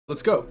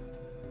Let's go.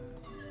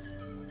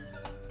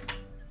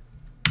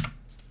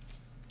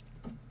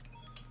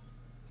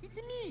 It's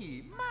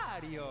me,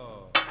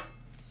 Mario.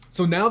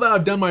 So now that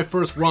I've done my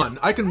first run,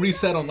 I can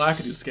reset on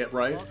Lakitu Skip,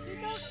 right?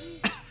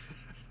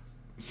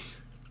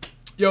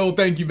 Yo,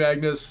 thank you,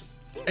 Magnus.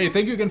 Hey,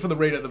 thank you again for the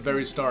raid at the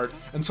very start.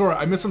 And sorry,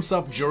 I missed some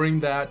stuff during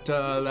that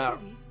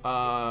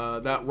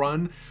that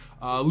run.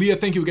 Leah,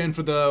 thank you again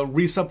for the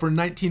resub for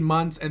 19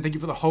 months, and thank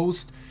you for the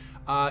host.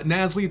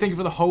 Nasli, thank you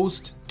for the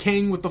host.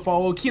 King with the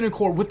follow. Kino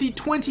Core with the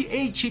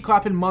 28 cheek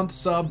clapping month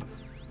sub.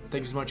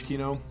 Thank you so much,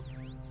 Kino.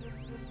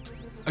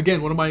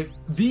 Again, one of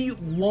the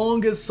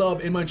longest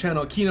sub in my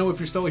channel. Kino, if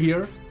you're still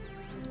here,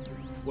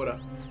 what up?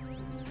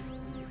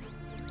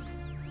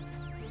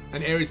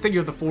 And Aries, thank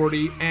you for the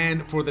 40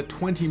 and for the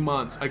 20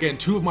 months. Again,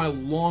 two of my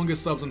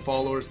longest subs and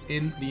followers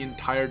in the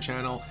entire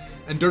channel.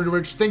 And Dirty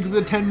Rich, thank you for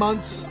the 10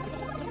 months.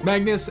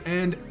 Magnus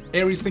and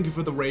Aries, thank you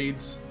for the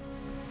raids.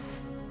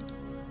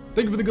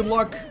 Thank you for the good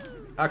luck.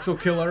 Axel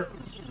Killer.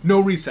 No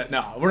reset.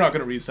 No, we're not going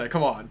to reset.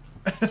 Come on.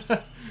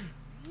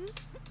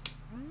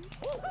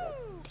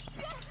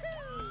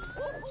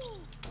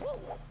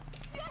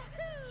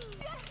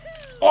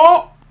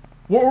 Oh!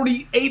 We're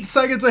already 8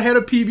 seconds ahead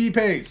of PB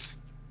pace.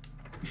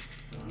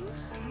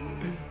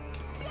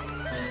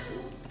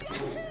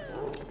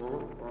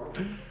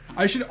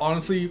 I should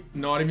honestly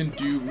not even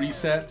do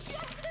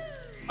resets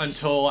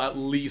until at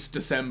least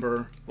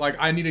December. Like,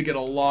 I need to get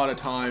a lot of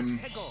time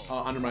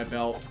under my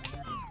belt.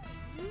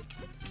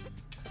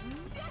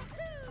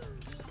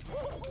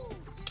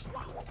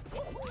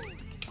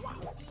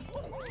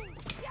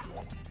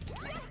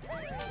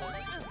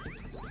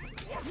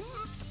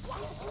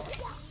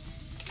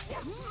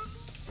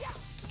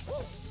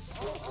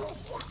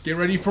 Get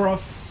ready for a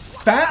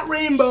fat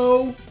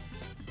rainbow!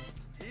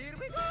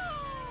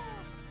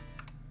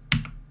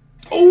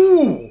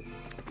 Ooh!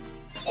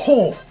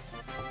 Oh!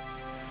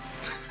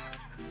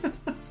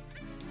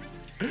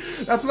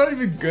 That's not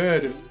even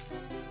good.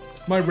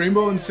 My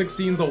rainbow in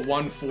 16 is a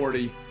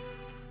 140.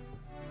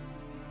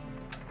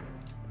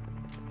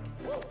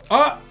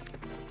 Ah!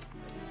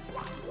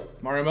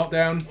 Mario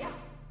Meltdown.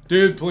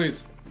 Dude,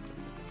 please.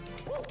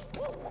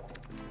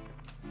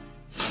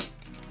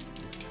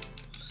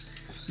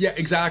 Yeah,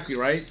 exactly,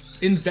 right?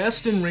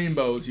 Invest in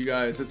rainbows, you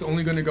guys. It's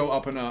only going to go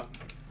up and up.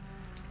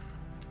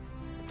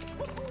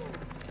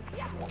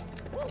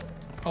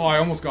 Oh, I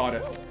almost got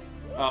it.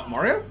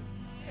 Mario?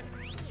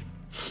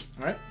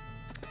 Alright.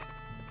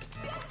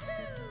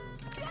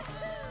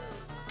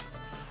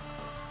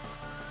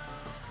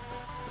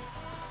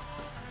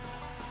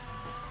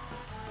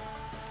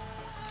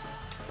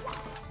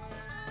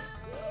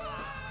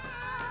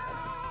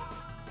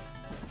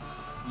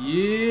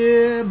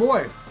 Yeah,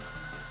 boy.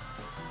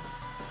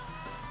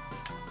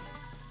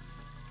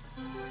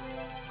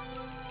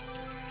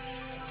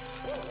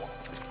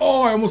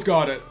 Oh, I almost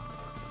got it.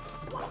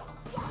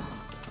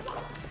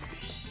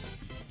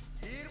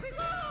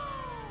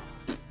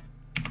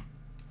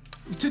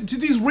 To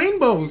these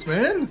rainbows,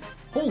 man.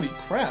 Holy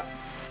crap.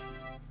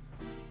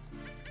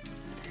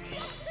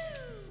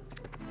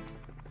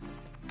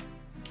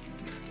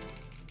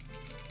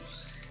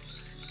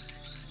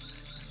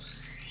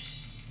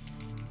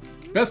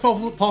 Best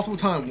possible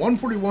time,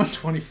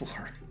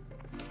 1:41:24.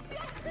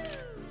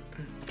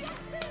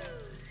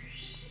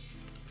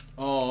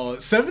 Oh,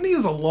 70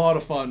 is a lot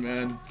of fun,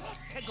 man.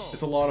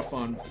 It's a lot of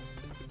fun.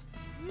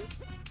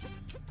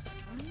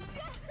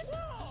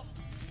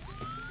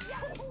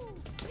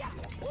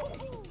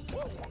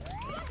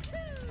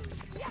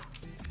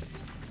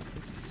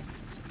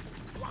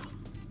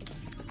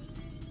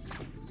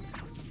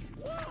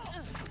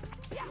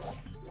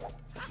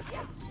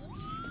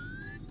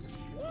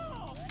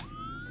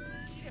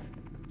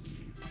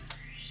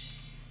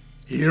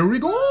 Here we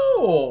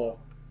go!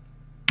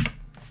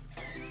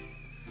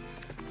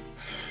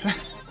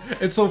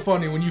 It's so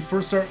funny, when you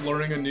first start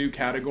learning a new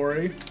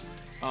category,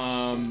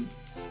 for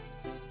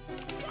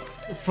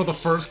the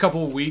first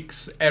couple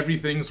weeks,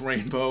 everything's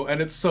rainbow,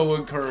 and it's so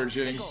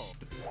encouraging,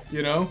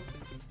 you know?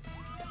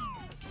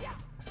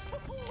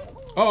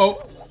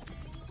 Uh-oh!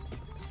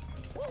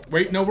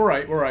 Wait, no, we're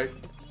right, we're right.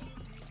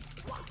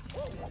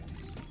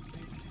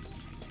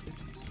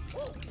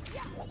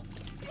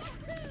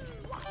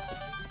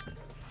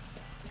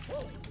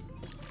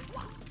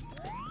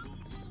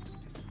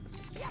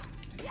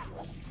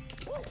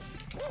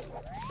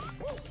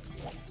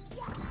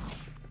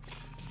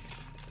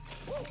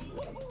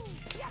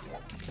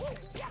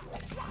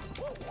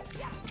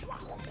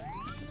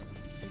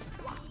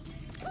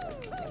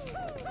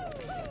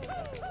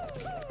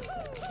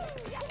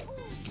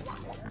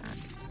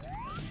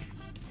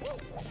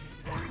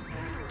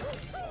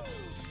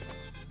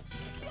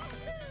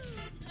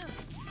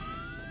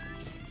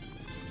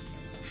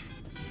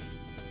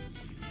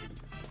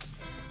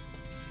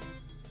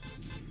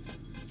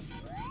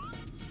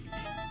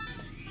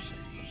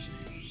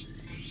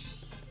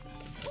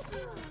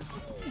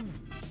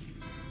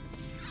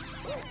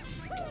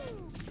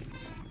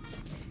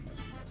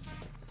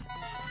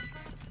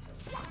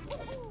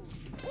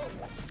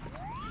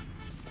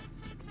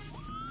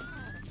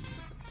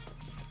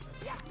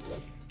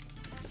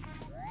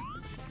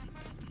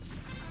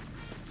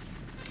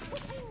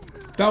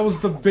 That was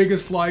the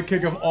biggest slide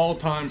kick of all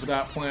time for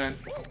that plant.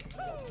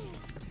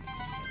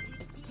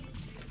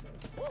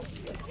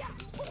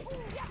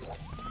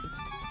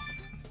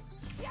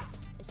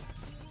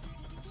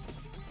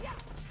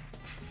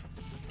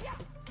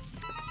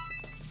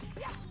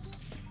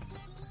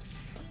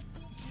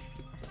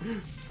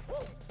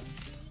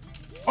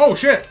 Oh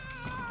shit!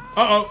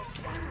 Uh-oh.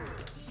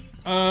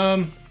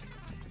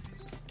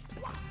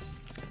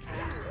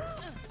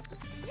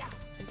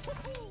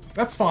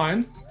 That's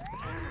fine.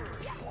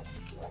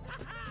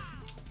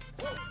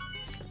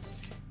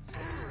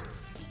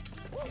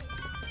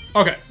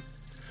 Okay.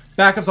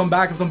 Backups on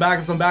backups on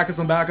backups on backups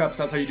on backups.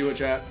 That's how you do it,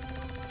 chat.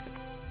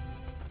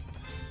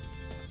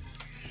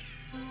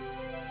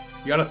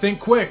 You gotta think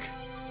quick.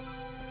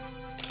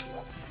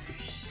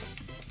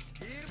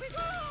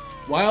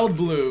 Wild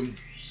Blue.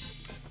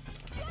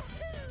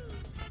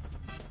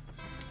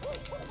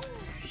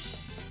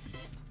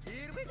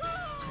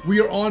 We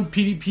are on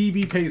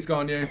PDPB pace,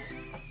 Gagne.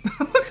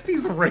 Look at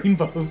these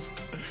rainbows.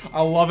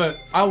 I love it.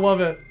 I love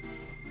it.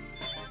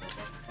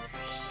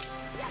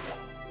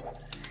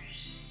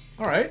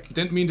 Alright.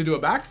 Didn't mean to do a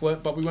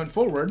backflip, but we went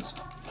forwards.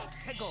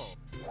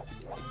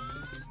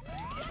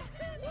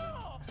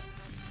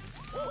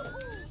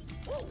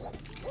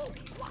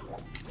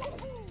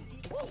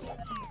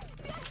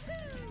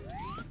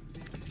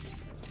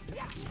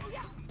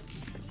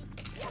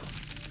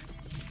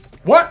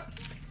 What?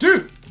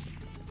 Dude!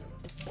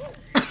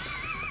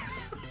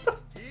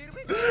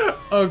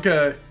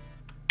 Okay.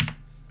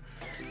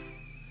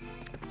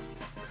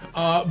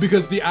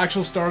 Because the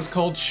actual star is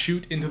called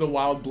Shoot into the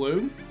Wild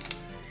Blue,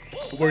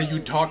 where you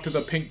talk to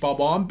the pink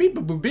bob-omb, beep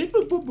boop boop beep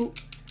boop boop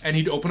boop, and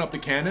he'd open up the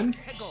cannon.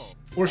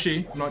 Or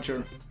she, I'm not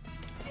sure.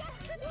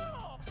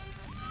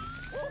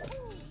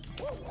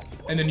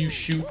 And then you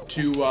shoot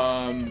to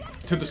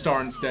the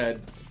star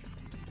instead.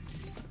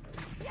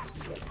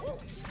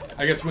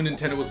 I guess when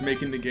Nintendo was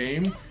making the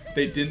game,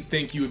 they didn't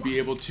think you would be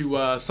able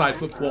to side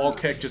flip wall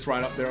kick just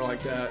right up there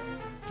like that.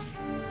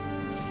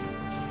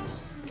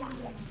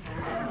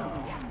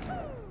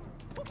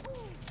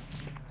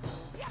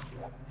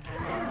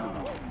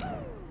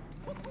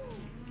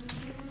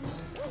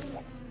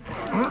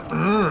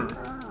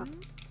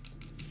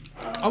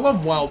 I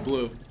love Wild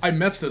Blue. I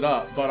messed it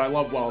up, but I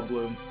love Wild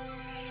Blue.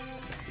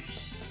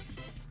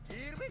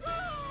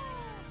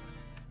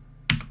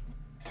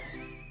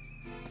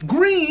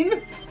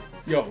 Green?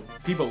 Yo,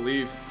 people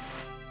leave.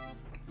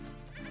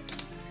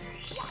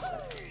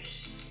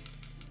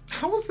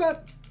 How was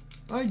that?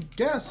 I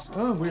guess.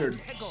 Oh, weird.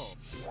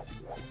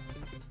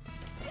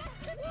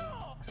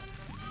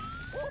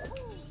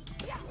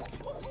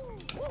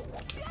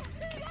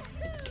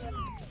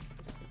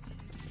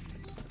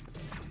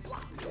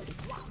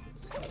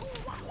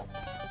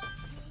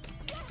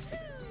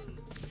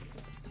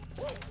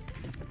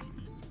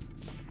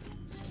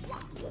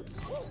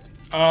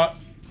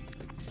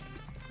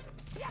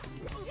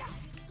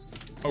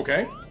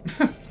 Okay.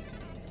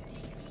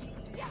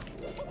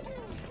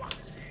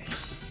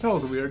 That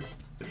was weird.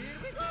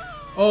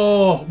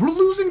 Oh, we're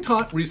losing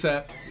time.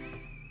 Reset.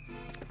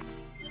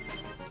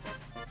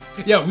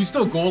 Yeah, we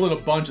still golded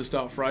a bunch of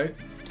stuff, right?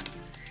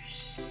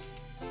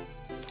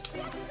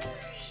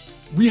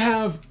 We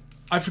have...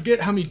 I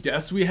forget how many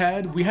deaths we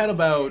had. We had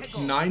about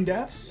 9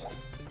 deaths?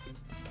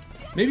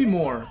 Maybe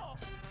more.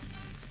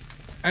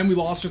 And we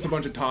lost just a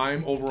bunch of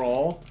time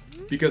overall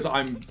because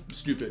I'm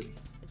stupid.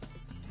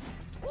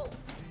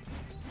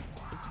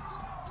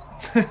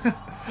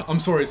 I'm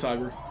sorry,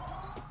 Cyber.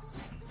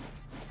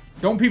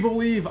 Don't people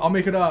leave. I'll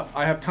make it up.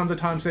 I have tons of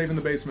time saved in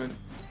the basement.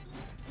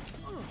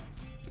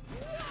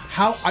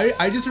 How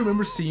I just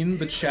remember seeing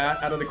the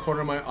chat out of the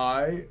corner of my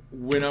eye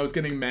when I was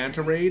getting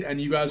Manta Raid,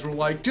 and you guys were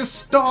like, just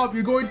stop,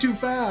 you're going too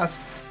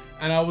fast.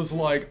 And I was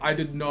like, I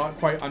did not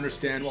quite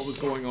understand what was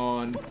going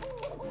on.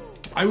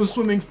 I was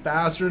swimming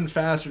faster and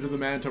faster to the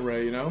Manta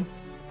Ray, you know?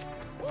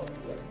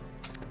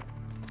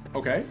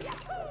 Okay.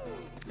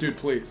 Dude,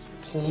 please.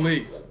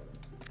 Please.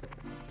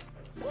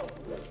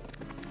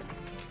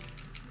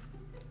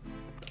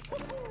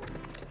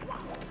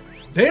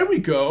 There we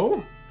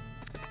go!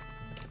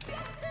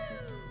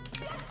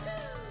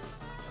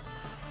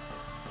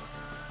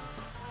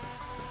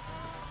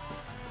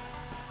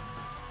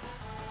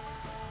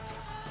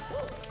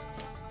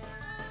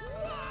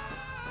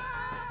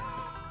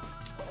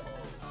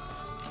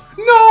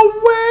 No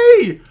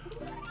way!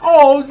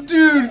 Oh,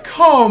 dude,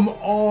 come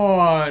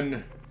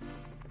on!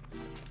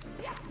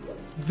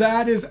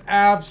 That is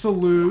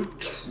absolute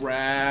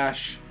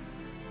trash.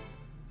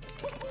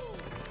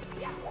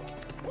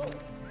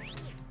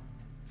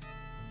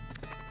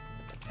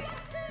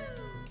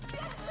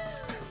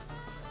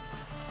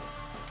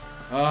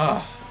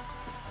 Ugh.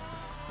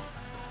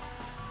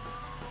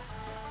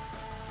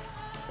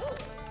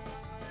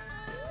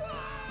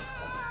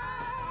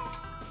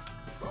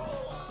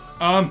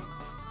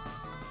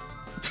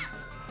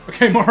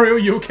 Okay, Mario,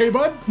 you okay,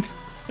 bud?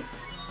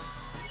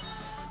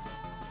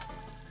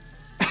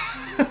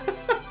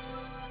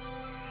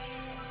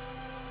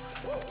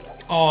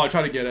 Oh, I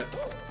try to get it.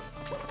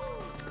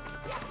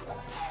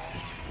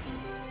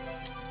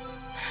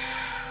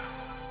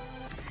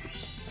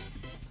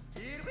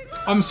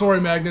 I'm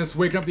sorry, Magnus.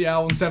 Waking up the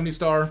owl in 70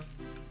 star.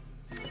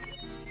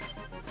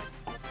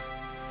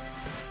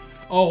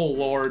 Oh,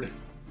 Lord.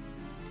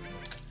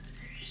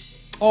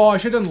 Oh, I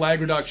should have done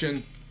lag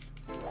reduction.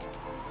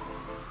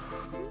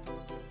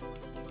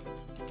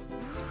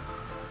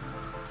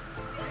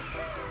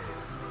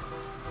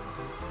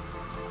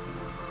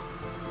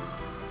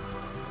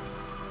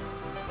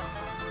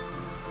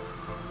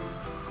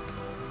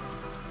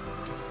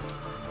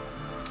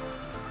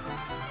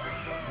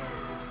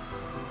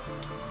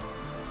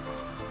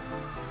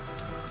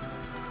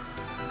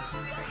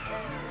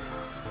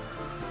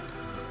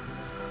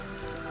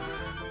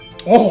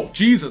 Oh,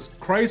 Jesus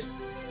Christ.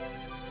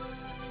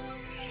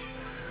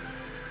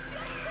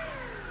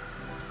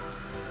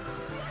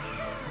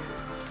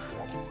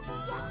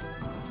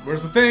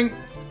 Where's the thing?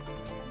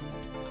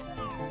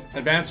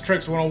 Advanced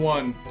Tricks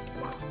 101.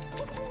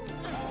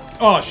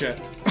 Oh, shit.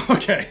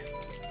 Okay.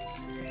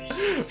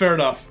 Fair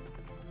enough.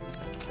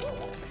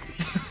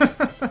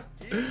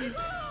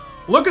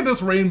 Look at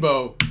this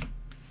rainbow.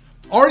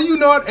 Are you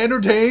not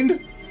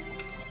entertained?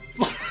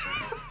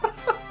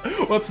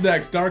 What's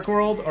next? Dark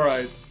World?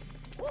 Alright.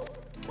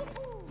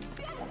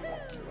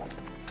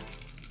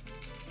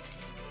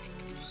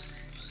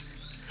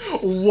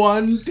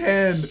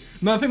 110.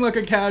 Nothing like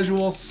a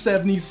casual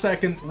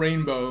 70-second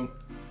rainbow.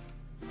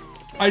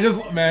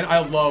 Man, I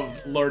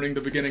love learning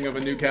the beginning of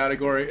a new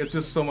category. It's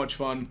just so much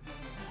fun.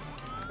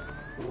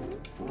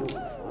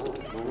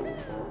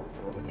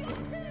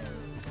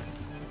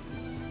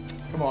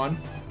 Come on.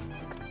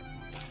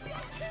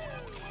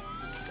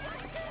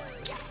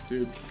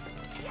 Dude.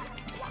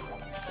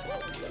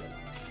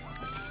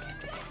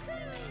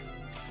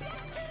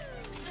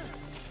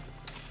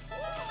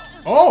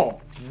 Oh!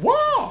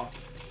 Wow!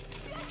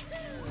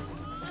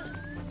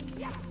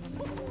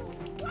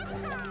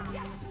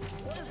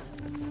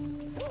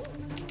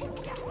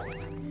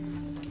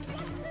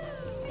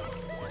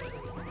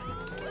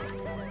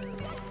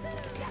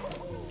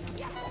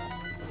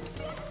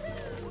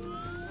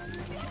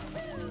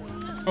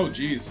 Oh,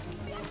 jeez.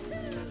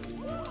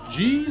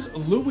 Jeez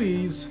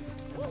Louise.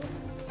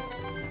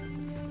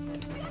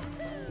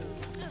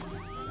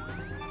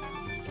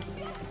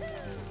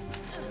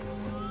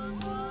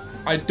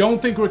 I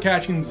don't think we're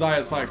catching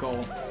Zaya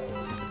Cycle.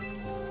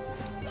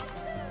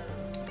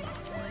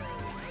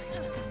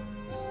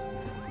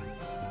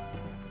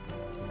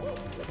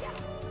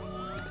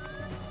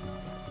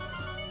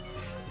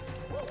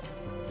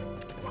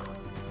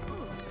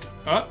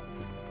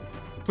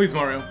 Please,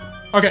 Mario.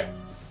 Okay.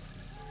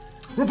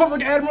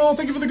 Republic Admiral,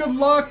 thank you for the good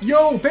luck.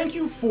 Yo, thank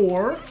you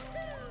for...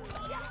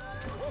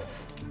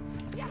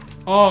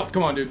 Oh,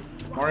 come on, dude.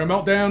 Mario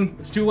Meltdown.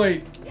 It's too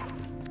late.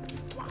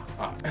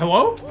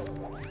 Hello?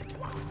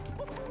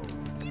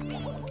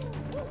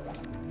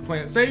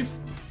 Playing it safe.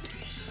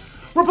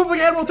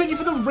 Republic Admiral, thank you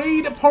for the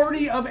raid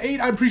party of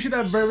 8. I appreciate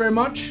that very, very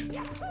much.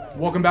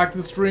 Welcome back to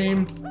the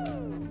stream.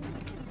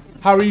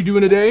 How are you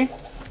doing today?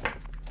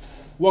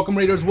 Welcome,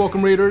 Raiders.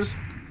 Welcome, Raiders.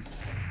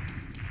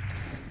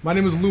 My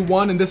name is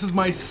Lou1, and this is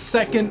my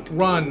second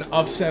run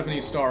of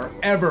 70 star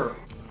ever.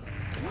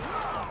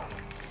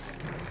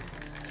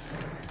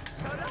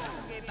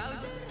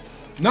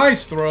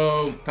 Nice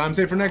throw. Time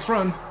save for next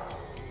run.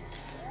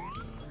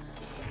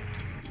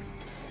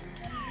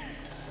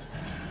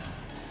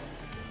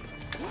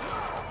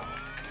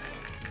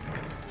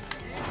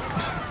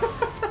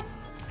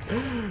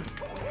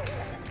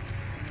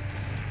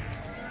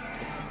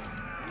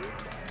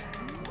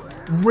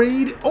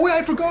 Raid. Oh, yeah,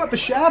 I forgot the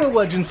Shadow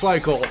Legend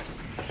cycle.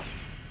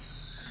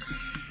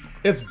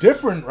 It's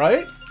different,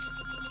 right?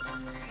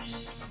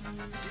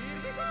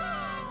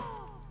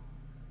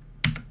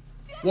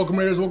 Welcome,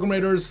 Raiders. Welcome,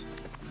 Raiders.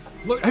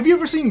 Look, have you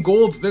ever seen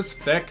golds this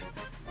thick?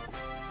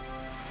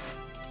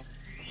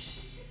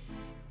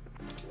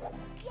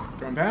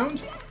 Ground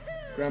pound.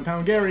 Ground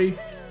pound Gary.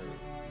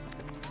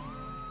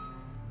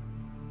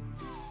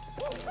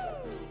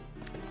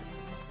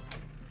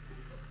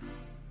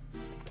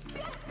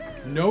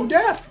 No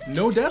death.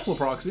 No death,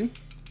 Leproxy.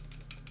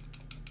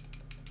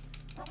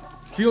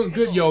 Feeling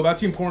good, yo, that's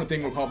the important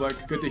thing, Republic.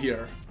 Good to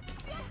hear.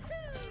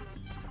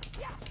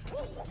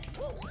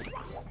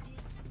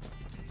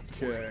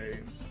 Okay.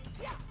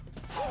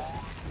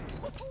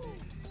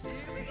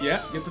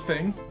 Yeah, get the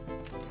thing.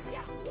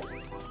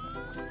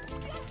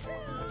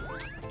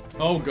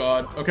 Oh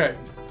god, okay.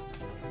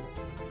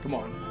 Come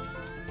on.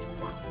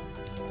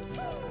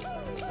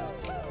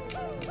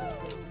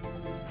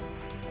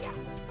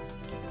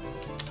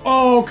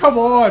 Oh, come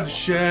on,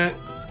 shit.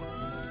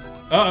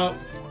 Uh-oh.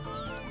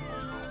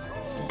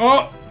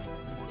 Oh!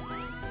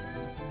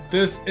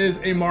 This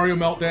is a Mario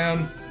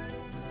Meltdown.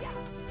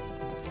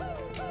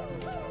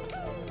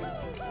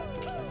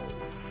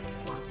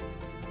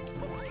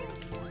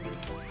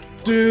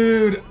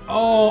 Dude!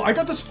 Oh, I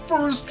got this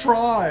first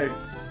try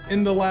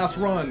in the last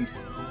run.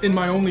 In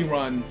my only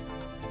run.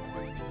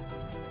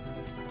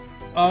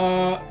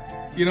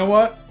 You know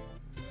what?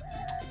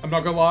 I'm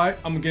not gonna lie,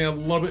 I'm getting a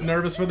little bit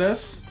nervous for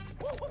this.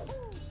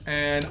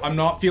 And I'm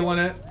not feeling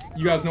it.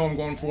 You guys know what I'm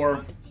going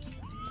for.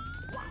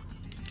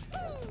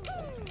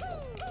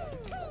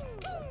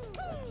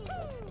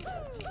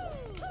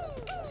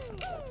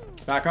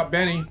 Back up,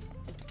 Benny.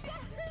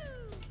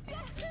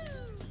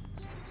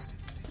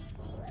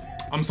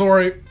 I'm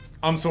sorry.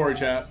 I'm sorry,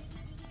 chat.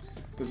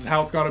 This is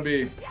how it's gotta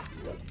be.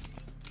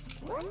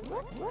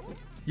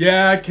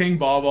 Yeah, King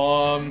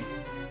Bob-omb.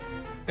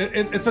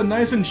 It's a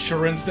nice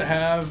insurance to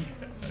have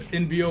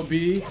in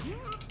B.O.B.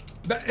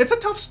 It's a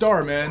tough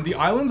star, man. The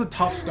island's a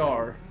tough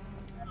star.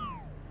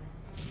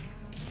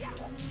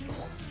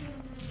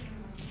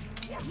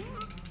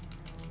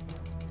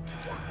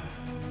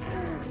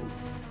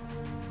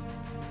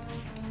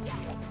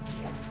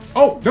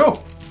 Oh,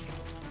 no!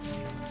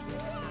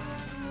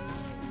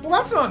 Well,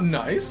 that's not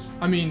nice.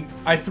 I mean,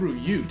 I threw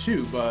you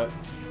too, but...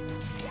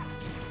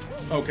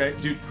 Okay,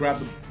 dude, grab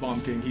the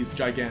Bomb King. He's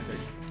gigantic.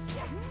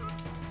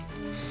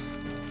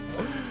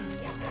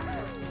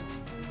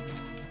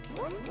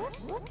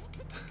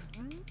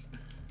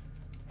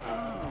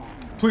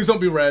 Please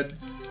don't be red.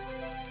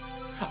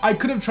 I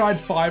could have tried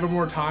 5 or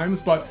more times,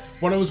 but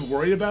what I was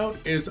worried about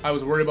is I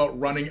was worried about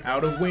running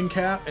out of wing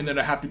cap, and then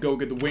I have to go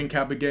get the wing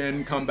cap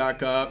again, come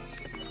back up.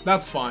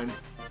 That's fine.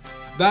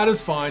 That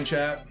is fine,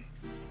 chat.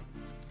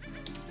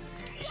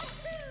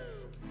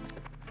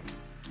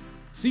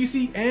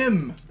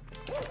 CCM!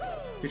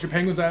 Get your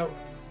penguins out.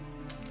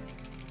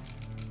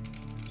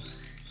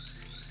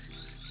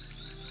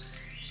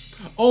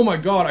 Oh my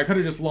god, I could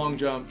have just long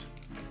jumped.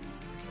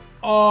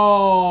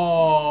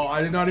 Oh,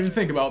 I did not even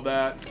think about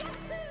that.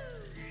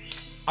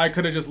 I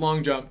could have just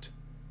long jumped.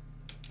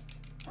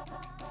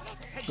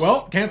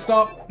 Well, can't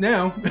stop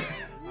now.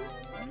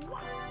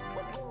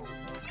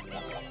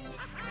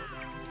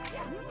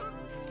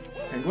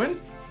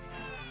 Penguin?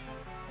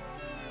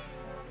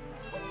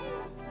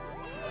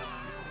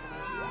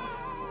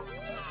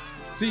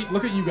 See,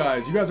 look at you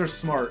guys. You guys are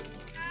smart.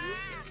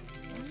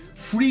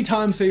 Free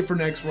time save for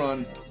next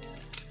run.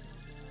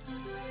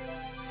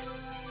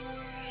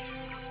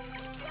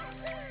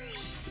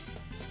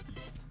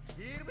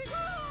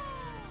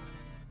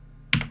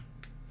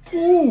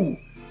 Ooh!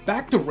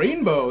 Back to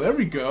rainbow. There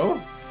we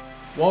go.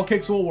 Wall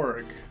kicks will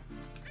work.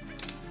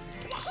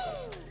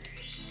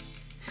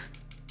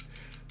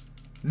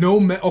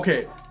 No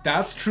okay,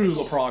 that's true,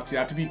 Leprox. You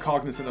have to be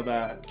cognizant of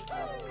that.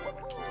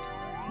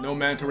 No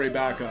manta ray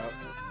backup.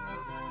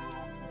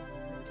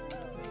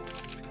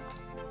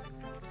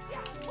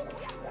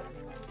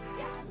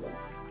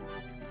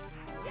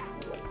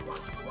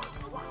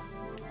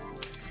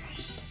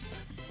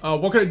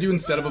 What could I do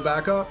instead of a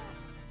backup?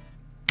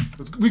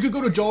 We could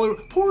go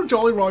to poor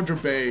Jolly Roger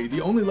Bay,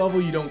 the only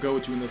level you don't go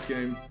to in this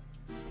game.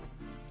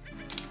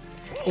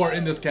 Or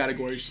in this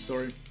category,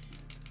 sorry.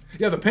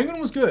 Yeah, the penguin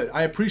was good.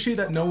 I appreciate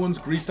that no one's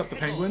greased up the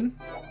penguin.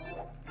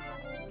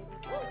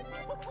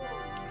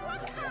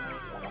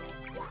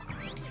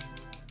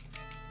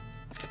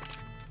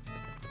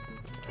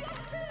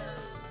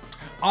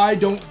 I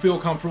don't feel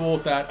comfortable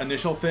with that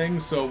initial thing,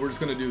 so we're just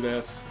gonna do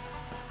this.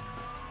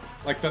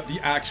 Like the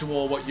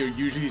actual, what you're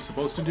usually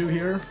supposed to do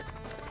here.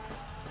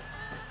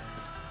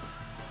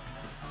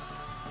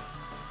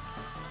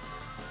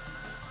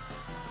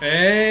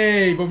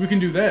 Hey, but we can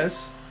do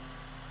this.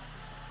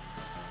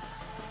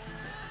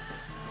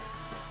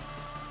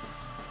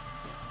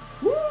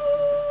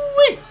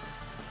 Woo-wee!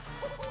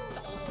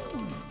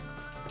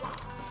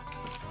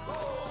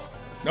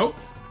 Nope.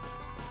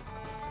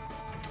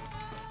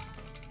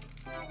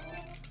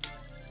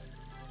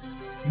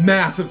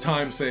 Massive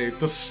time save.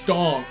 The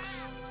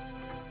stonks.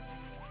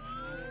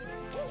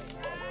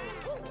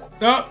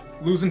 Oh,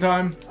 losing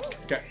time.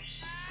 Okay.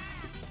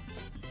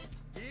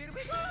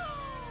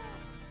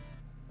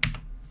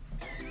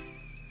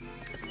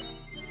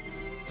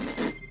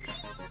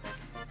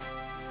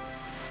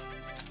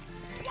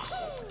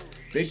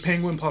 Big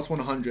penguin plus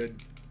 100.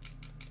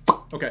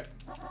 Okay.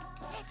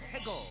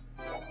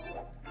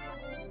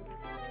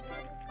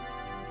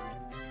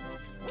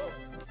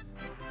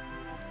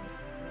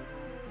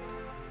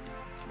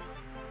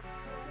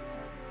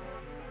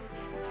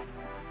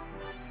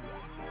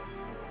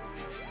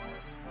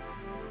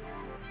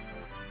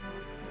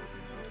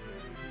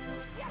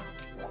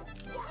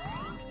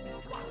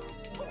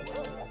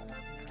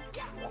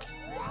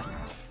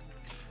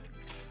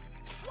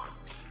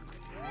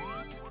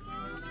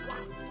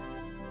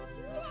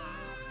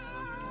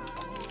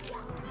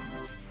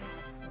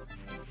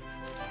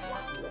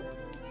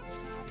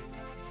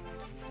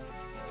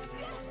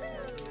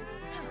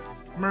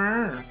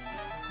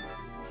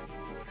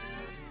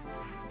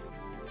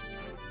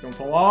 Don't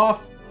fall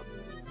off.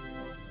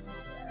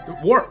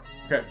 Warp.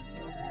 Okay.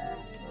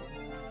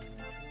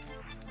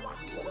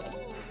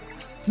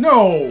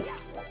 No.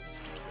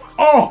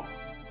 Oh.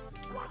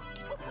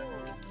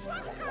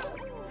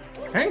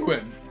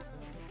 Penguin.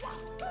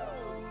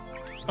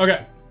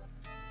 Okay.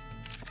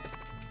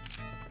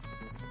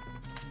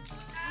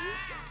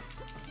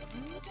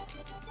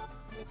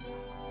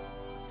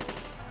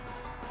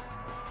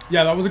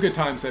 Yeah, that was a good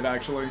time save,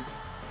 actually.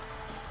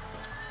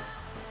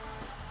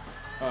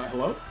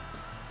 Hello?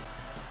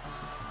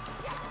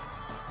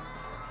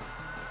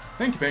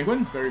 Thank you,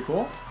 Penguin. Very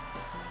cool.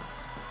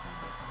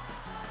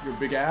 Your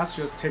big ass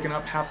just taking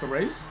up half the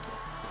race.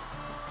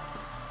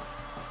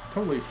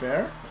 Totally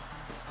fair.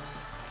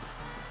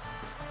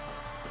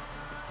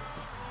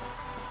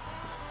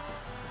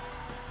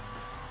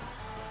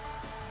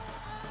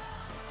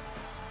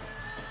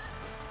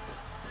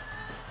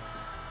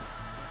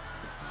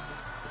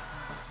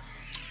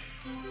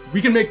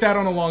 We can make that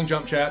on a long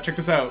jump, chat. Check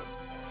this out.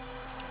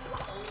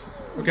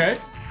 Okay.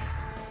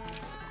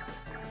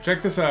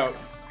 Check this out.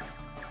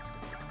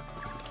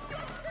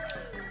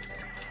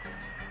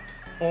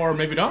 Or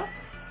maybe not?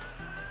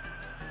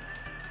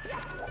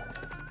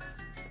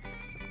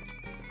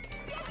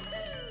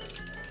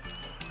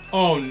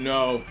 Oh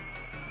no.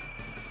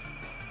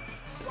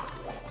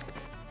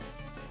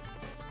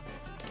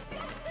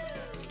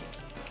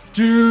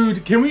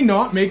 Dude, can we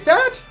not make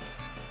that?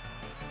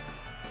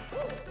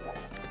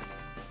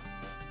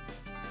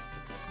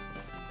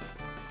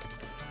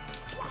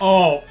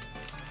 Oh.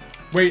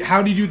 Wait,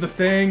 how do you do the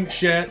thing?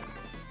 Shit.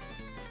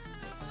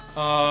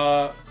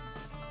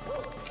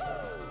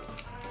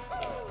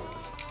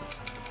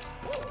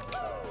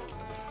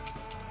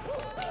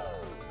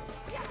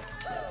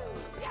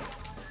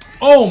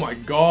 Oh my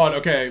god,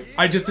 okay.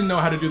 I just didn't know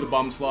how to do the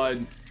bum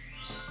slide.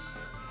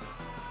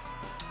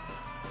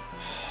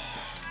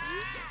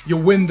 You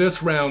win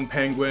this round,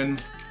 Penguin.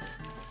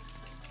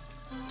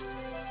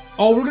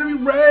 Oh, we're gonna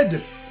be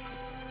red!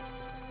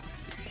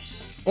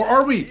 Or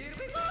are we?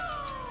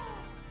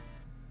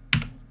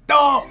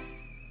 Oh!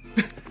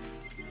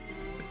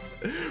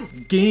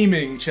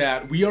 Gaming,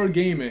 chat. We are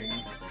gaming.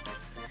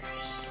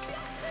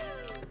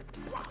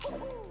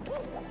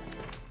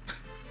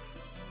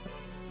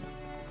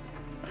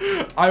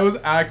 I was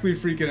actually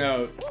freaking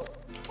out.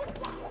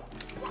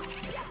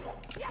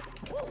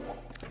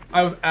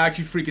 I was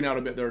actually freaking out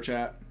a bit there,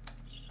 chat.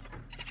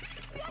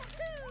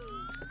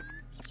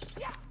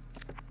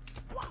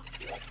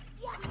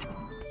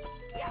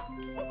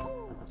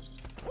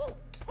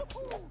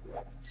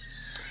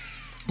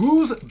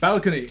 Boo's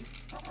balcony.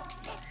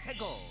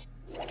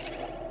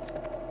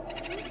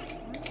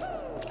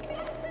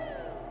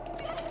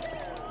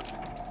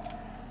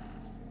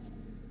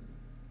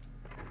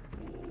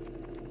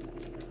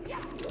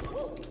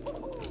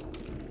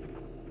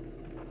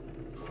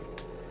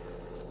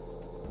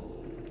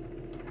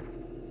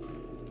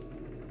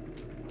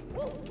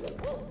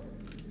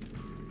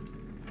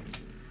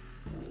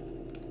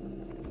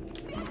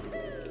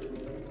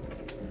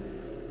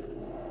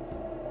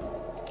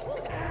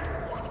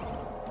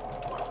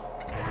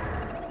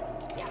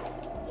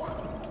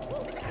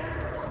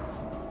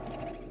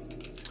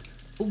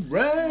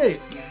 Hooray!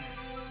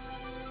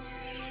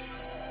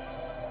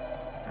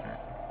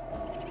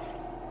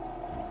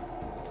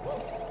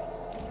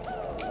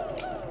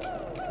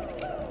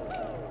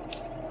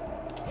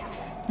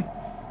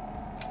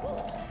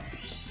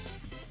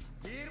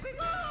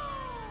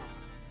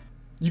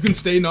 You can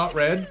stay not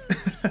red.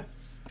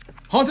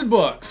 Haunted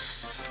books.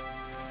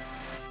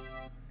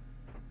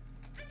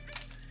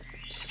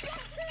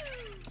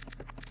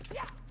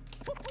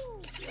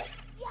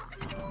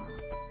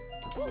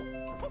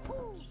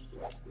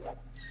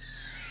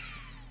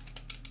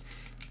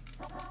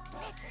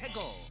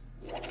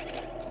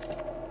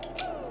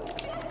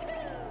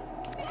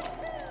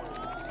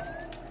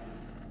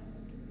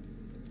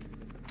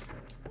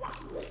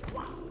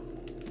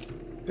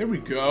 There we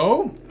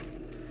go.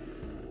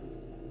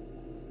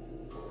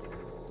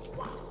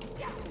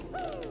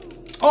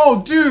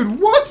 Oh,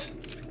 dude, what?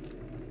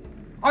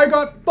 I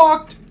got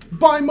fucked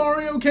by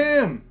Mario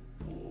Cam.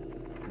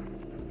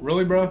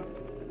 Really, bro?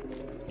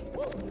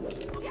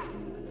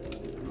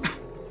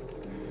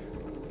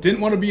 Didn't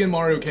want to be in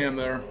Mario Cam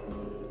there.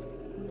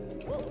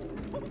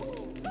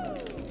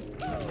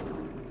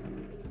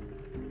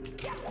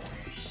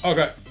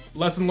 Okay,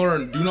 lesson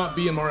learned. Do not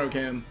be in Mario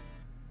Cam.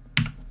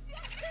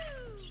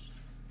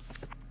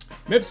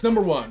 Mips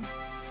number 1.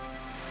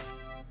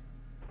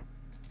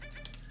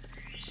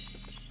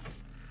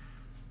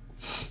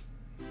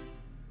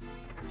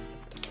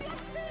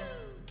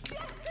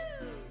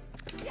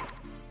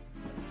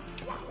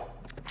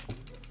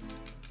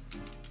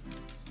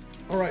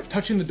 Alright,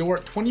 touching the door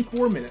at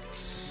 24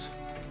 minutes.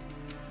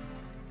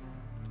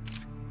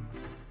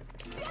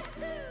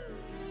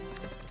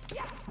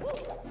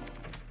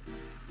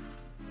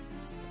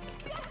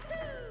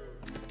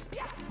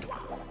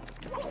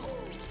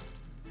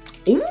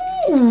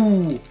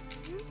 Ooh!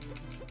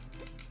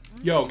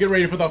 Yo, get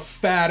ready for the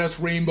fattest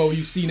rainbow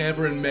you've seen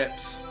ever in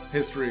Mips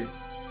history.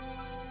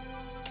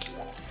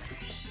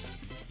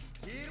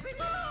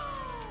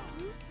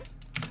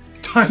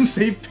 Time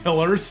save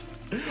pillars,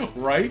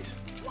 right?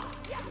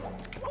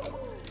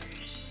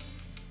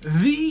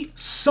 The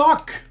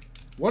suck!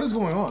 What is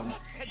going on?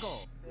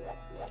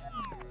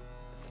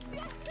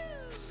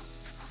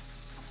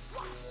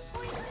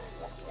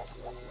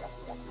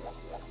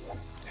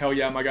 Hell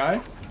yeah, my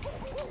guy.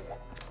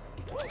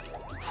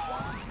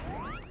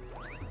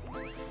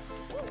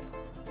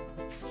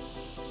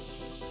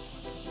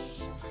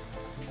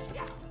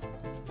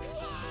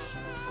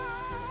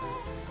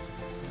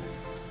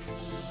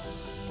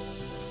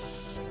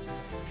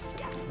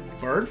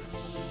 Bird.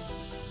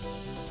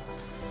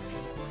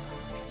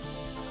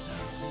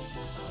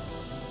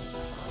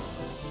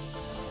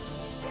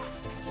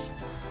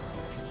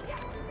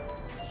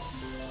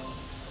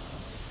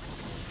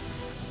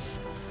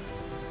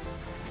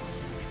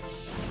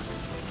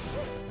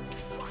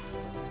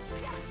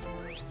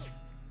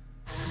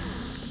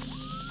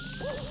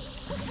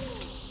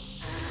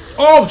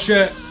 Oh,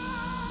 shit.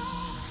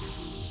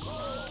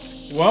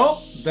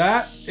 Well,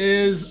 that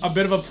is a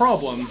bit of a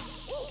problem.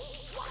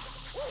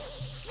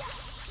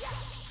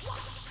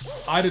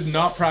 I did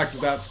not practice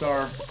that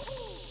star.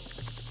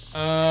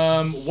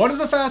 What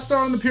is a fast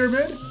star on the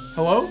pyramid?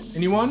 Hello?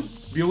 Anyone?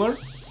 Bueller?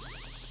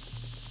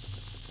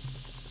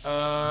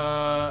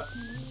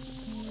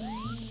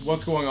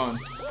 What's going on?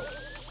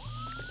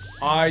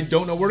 I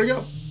don't know where to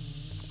go.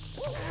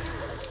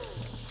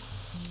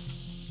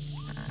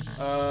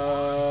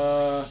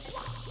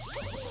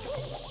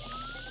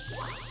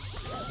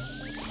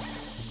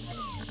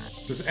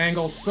 This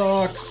angle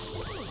sucks.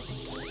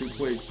 Dude,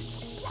 please.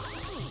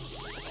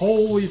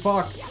 Holy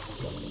fuck.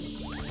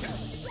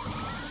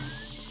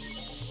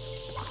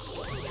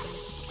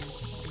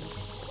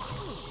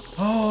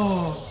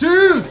 Oh,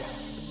 dude!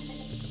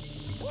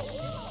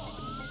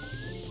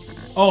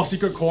 Oh,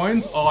 secret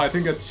coins? Oh, I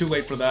think it's too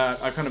late for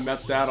that. I kind of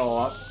messed that all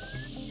up.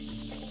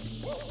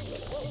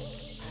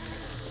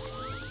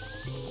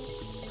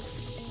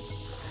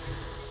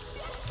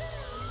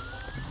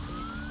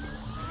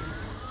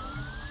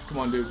 Come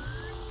on, dude.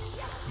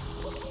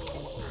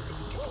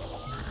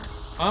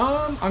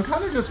 I'm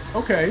kind of just...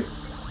 Okay.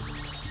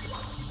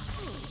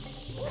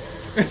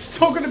 It's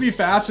still going to be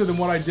faster than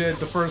what I did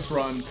the first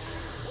run.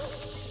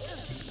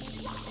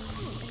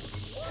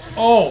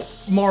 Oh,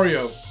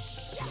 Mario.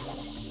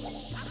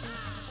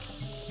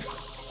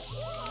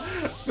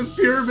 This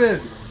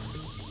pyramid.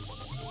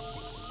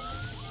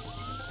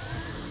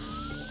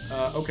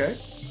 Okay.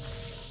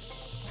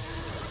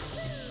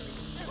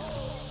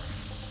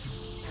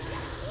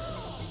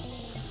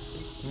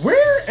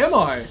 Where am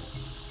I?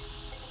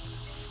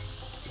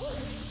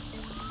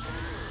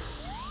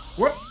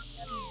 What?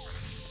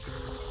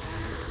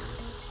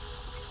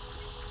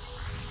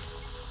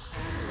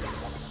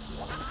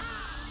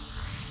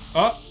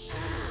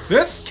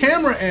 This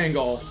camera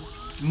angle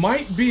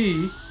might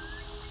be...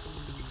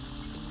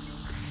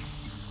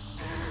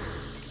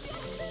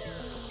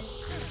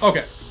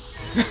 Okay.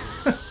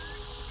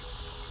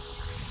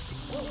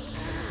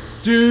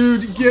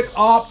 Dude, get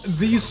up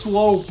the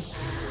slope.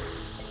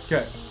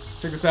 Okay,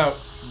 check this out.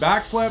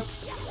 Backflip.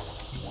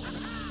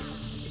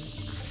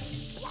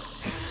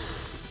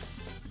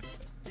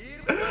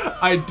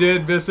 I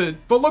did miss it,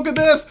 but look at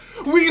this.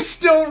 We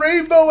still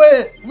rainbow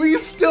it. We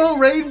still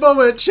rainbow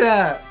it,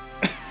 chat.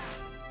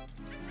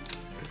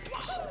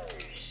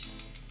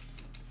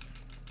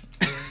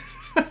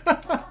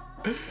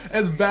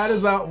 As bad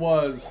as that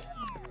was.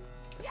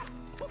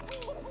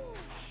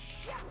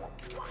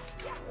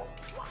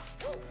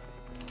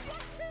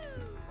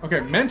 Okay,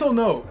 mental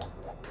note.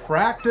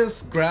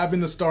 Practice grabbing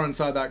the star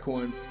inside that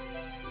coin.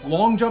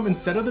 Long jump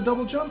instead of the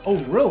double jump? Oh,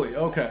 really?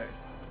 Okay.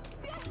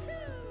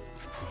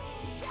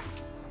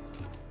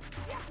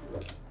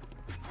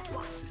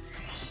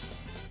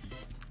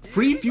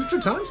 Free future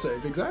time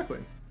save, exactly.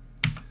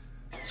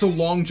 So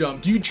long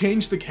jump. Do you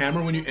change the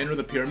camera when you enter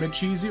the pyramid,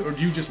 Cheesy, or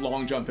do you just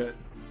long jump it?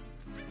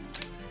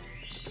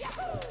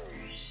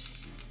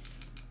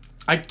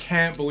 I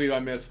can't believe I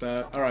missed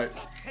that. All right.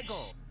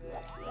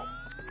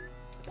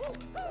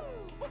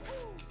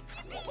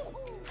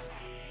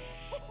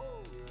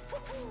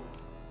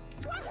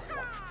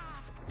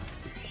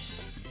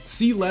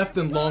 C left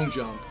and long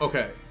jump.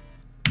 Okay.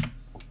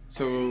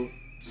 So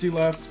C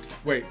left.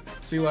 Wait.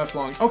 C left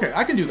long. Okay,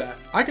 I can do that.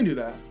 I can do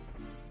that.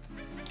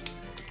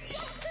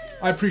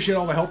 I appreciate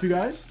all the help, you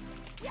guys.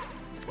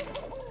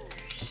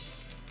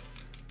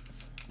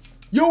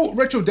 Yo,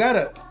 Retro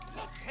Data.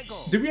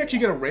 Did we actually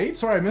get a raid?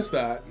 Sorry, I missed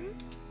that.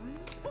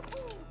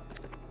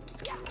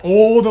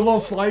 Oh, the little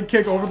slide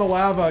kick over the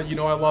lava. You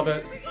know I love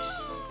it.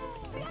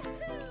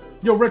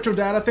 Yo, Retro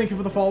Data, thank you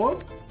for the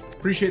follow.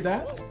 Appreciate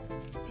that.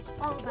 It's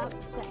all about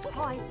that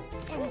high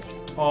energy.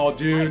 Oh,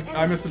 dude,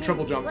 I missed the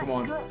triple jump. Come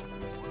on.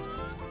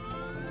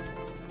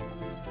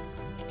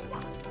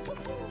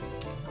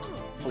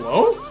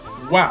 Hello?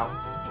 Wow.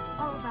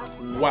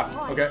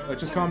 Wow. Okay, let's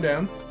just calm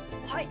down.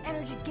 High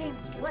energy game.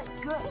 Let's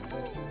go.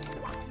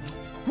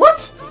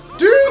 What?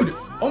 Dude!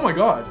 Oh my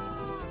god.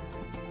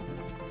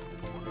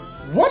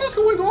 What is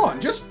going on?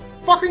 Just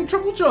fucking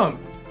triple jump.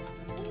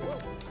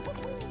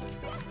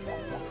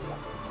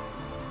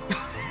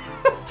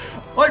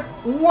 Like,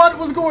 what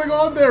was going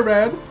on there,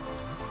 man?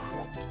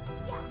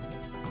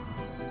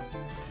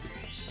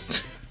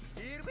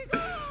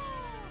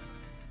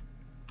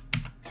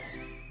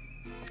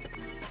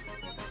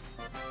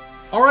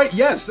 Alright,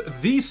 yes,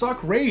 the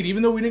suck raid,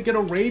 even though we didn't get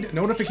a raid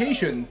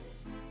notification.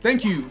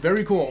 Thank you,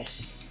 very cool.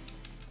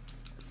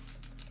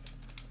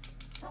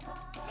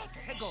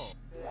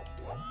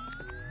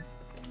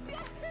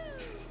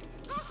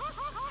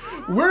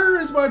 Where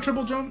is my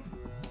triple jump?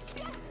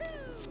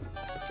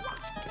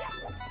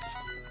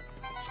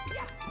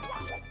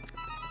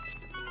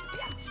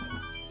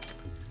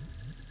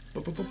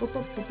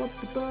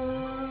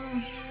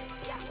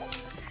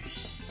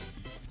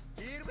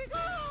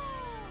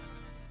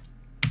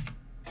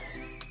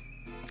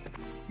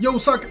 Yo,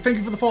 Suck, thank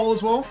you for the follow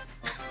as well.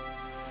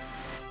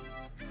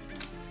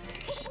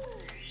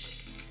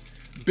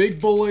 Big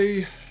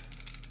Bully.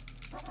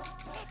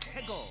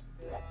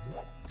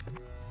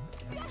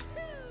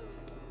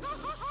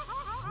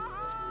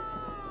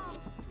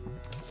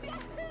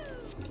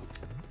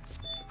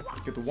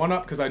 Get the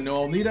 1-up because I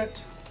know I'll need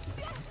it.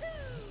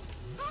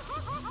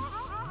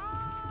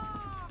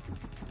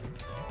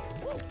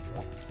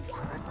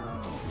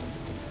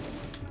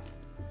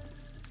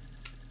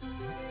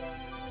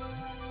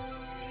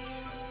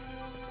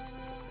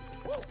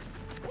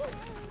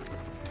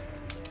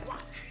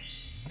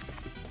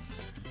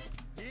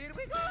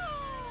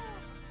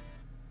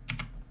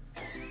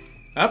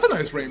 That's a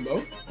nice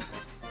rainbow.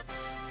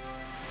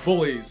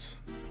 Bullies.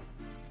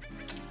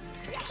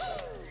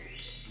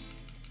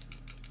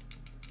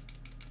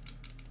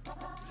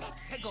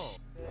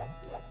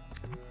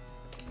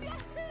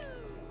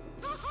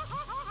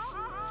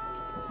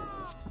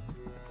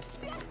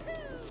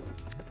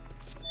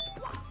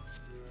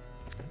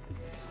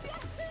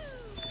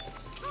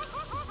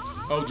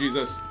 Oh,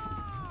 Jesus.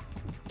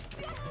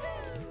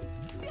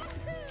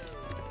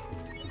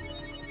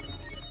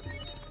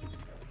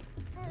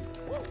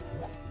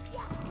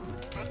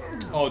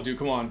 Oh, dude,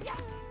 come on.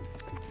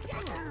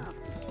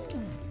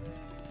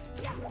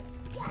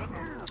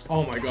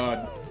 Oh my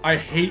god. I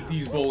hate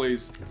these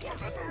bullies.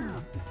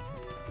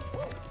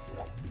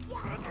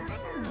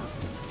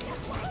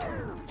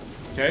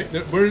 Okay,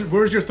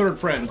 where's your third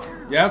friend?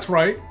 Yeah, that's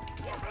right.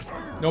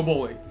 No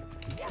bully.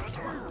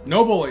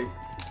 No bully.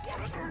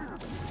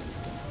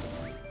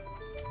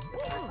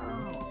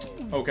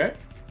 Okay.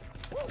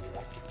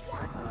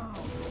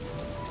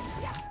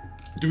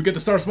 Do we get the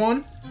star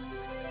spawn?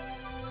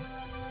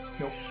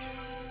 Nope.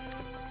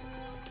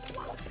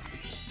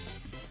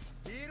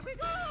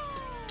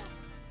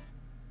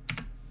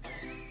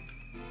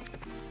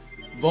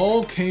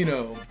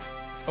 Volcano.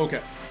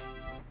 Okay.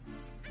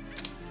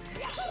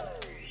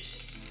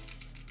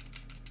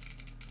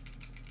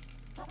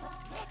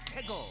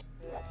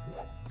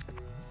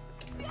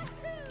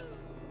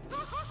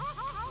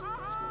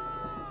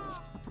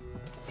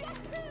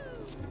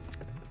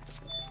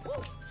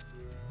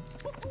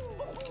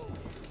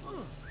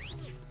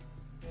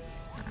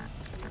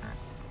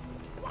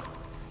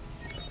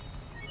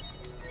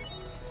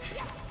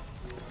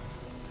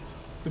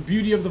 The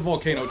beauty of the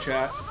volcano,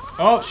 chat.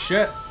 Oh,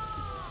 shit.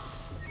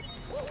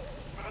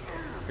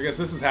 I guess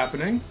this is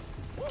happening.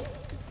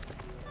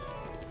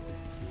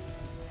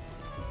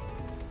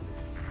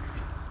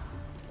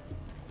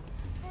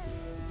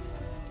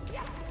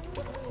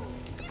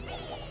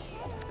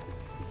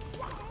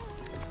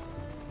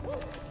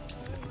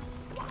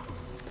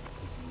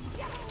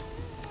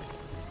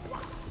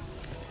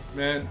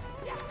 Man,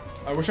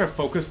 I wish I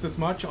focused this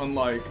much on,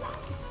 like,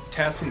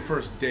 tests and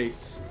first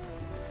dates.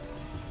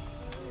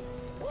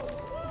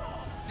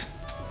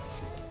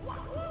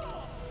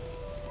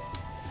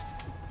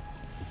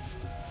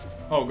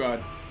 Oh,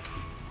 God.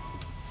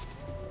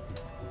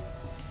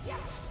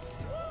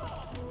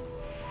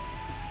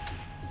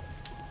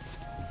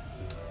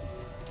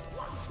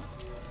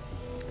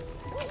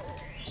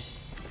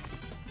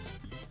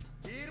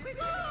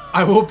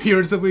 I will appear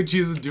and simply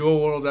choose a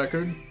dual world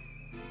record.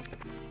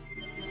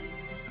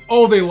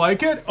 Oh, they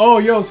like it? Oh,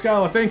 yo,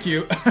 Skyla, thank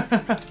you.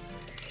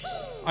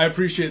 I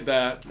appreciate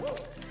that.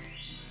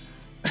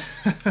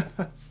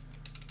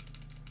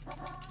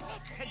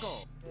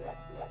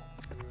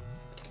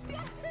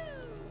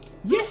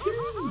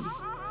 Yahoo!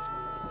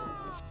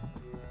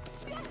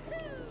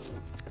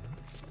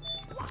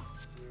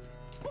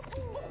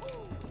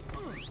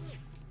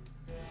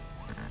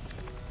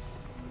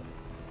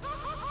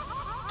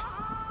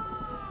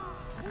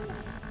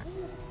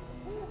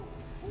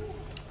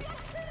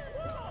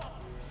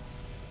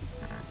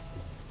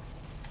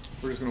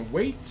 We're just gonna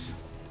wait.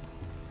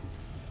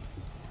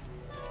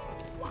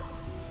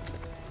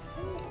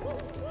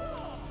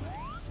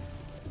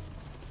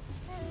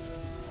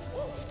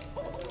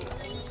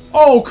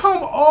 Oh,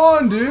 come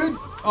on, dude!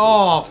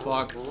 Oh,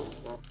 fuck.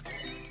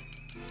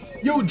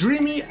 Yo,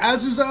 Dreamy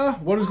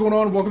Azusa, what is going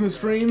on? Welcome to the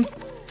stream.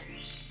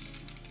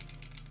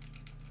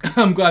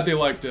 I'm glad they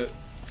liked it.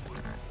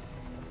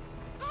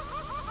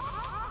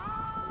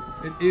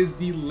 It is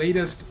the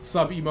latest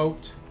sub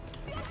emote.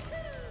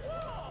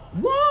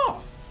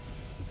 Whoa!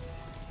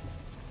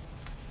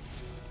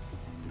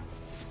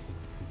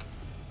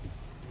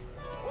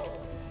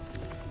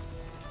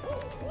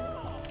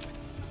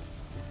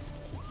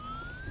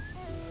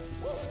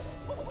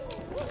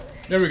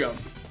 There we go.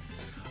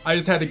 I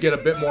just had to get a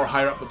bit more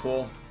higher up the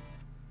pole.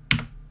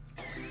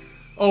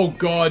 Oh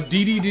god,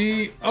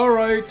 DDD.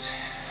 Alright.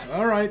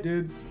 Alright,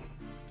 dude.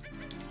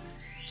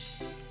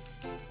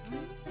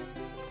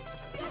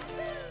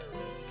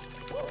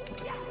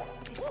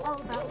 It's all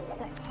about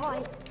that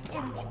high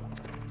energy.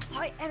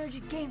 High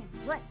energy gaming.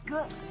 Let's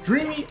go.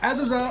 Dreamy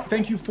Azusa,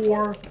 thank you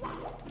for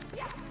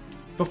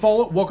the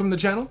follow. Welcome to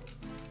the channel.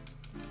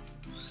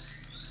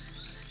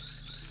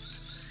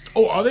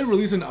 Oh, are they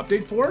releasing an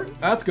update for it?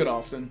 That's good,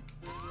 Austin.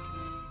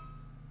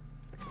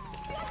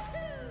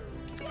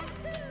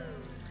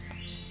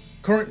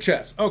 Current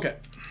chess. Okay.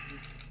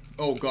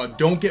 Oh god,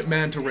 don't get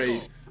Manta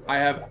Raid. I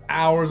have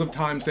hours of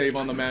time save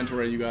on the Manta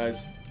Raid, you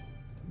guys.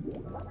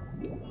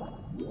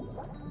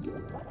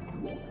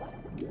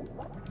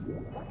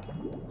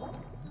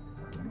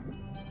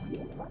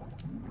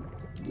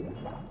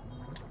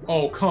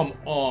 Oh, come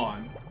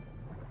on.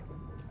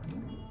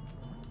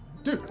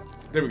 Dude,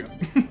 there we go.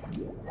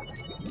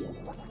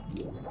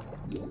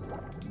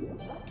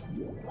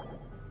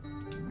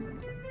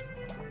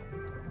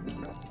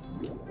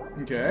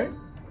 Okay.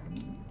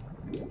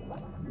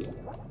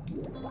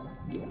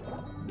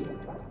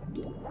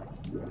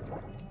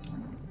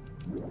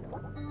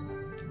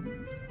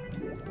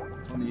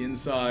 It's on the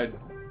inside.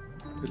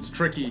 It's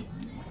tricky.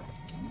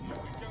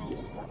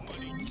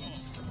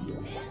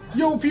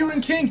 Yo, Fear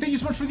and King, thank you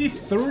so much for the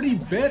 30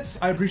 bits.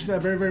 I appreciate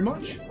that very, very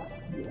much.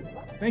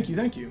 Thank you,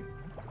 thank you.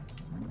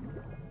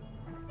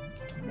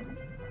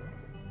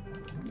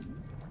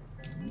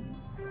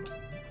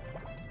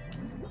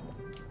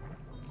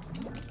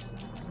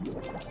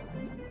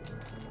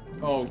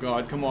 Oh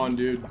god, come on,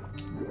 dude.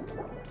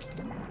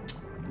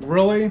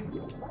 Really?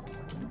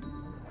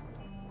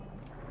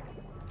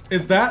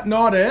 Is that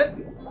not it?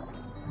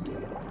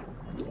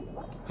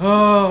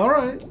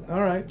 Alright,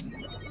 alright.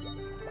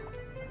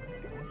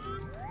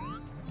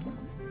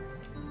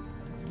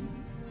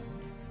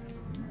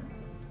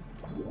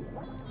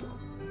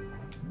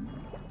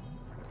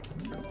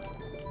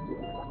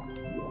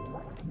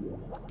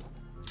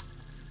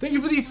 Thank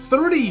you for the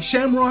 30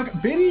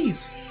 Shamrock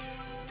biddies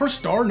for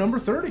star number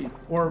 30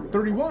 or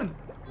 31.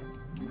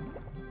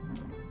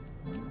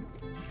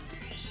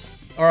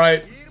 All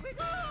right,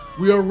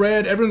 we are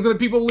red. Everyone's gonna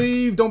people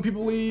leave. Don't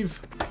people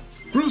leave.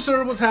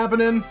 Brewster, what's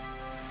happening?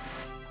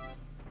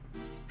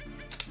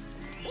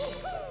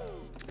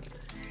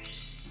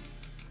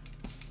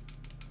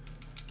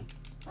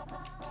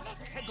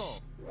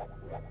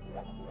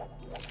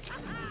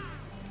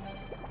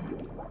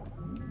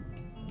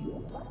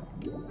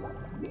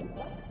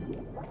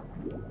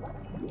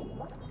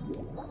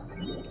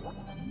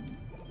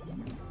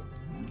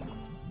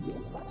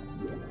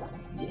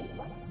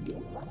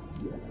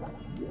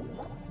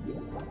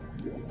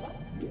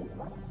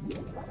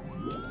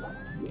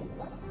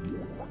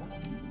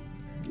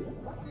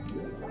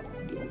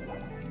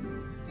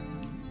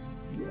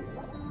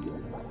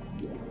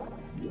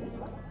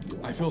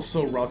 I feel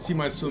so rusty.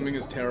 My swimming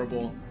is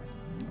terrible.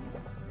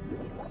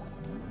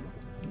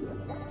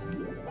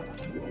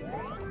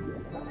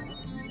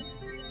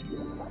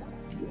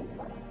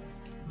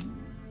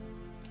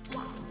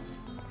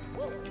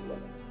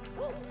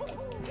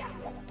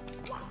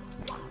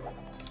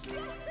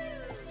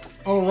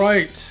 All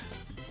right.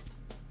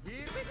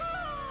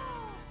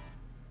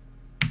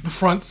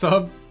 Front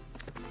sub.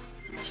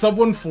 Sub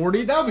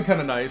 140? That would be kind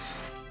of nice.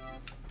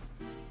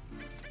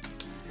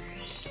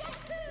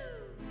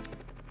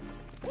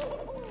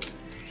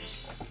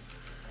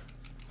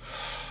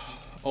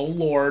 Oh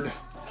Lord.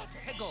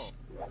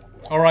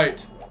 All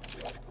right.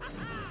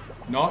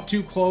 Not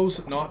too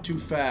close, not too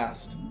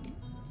fast.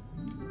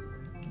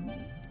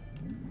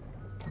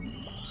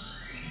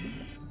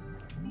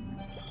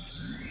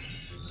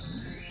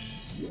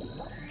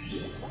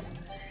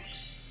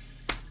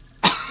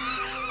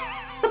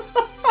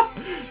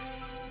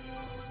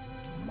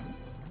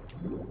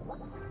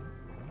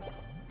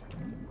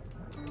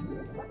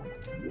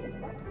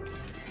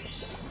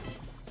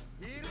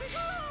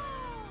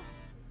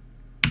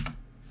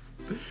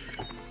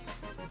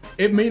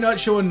 It may not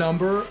show a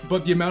number,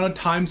 but the amount of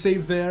time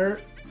saved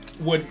there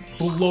would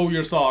blow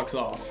your socks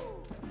off.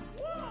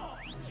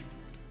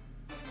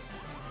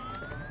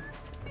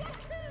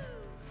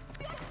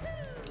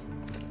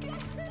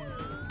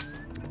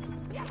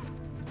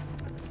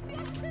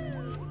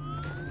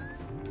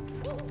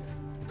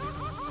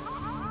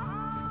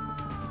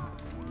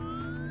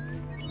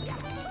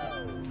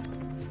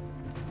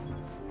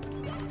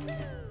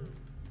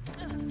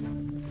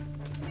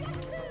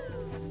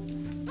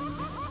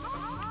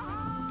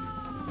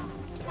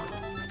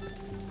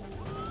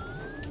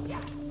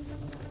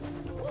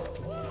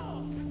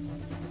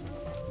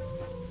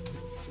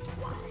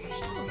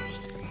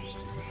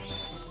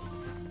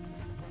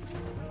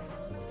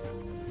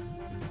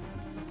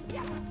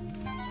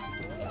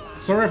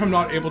 Sorry if I'm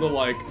not able to,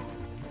 like,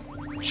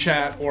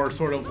 chat or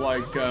sort of,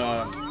 like,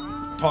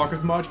 talk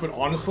as much, but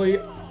honestly,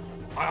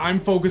 I'm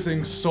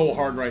focusing so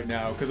hard right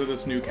now because of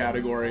this new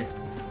category.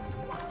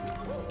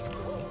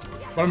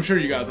 But I'm sure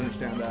you guys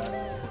understand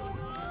that.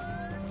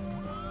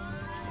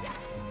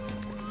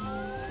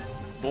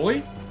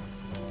 Bully?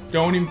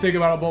 Don't even think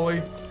about a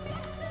bully.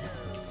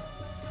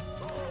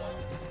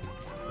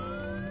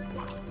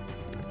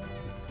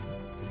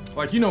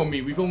 Like, you know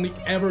me, we've only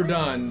ever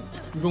done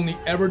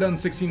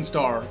 16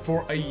 star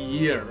for a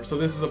year. So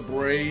this is a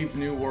brave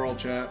new world,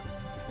 chat.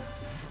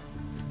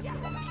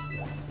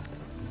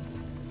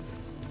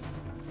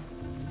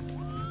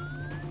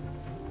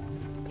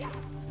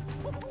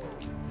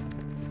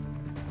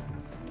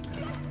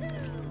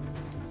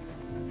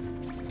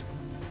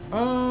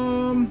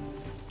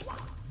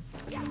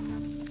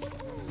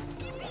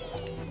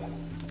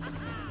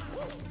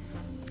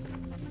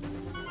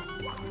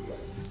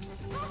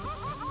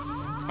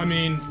 I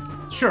mean,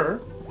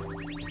 sure.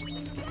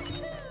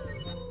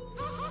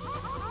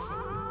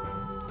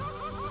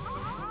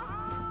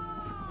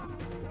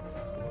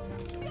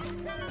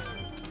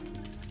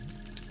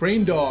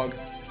 Brain dog.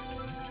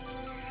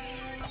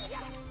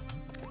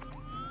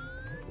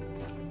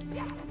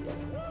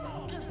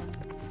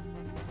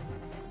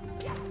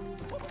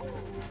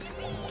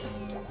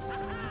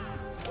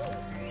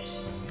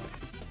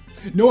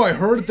 No, I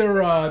heard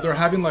they're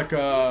having like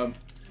a...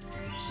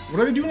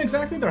 What are they doing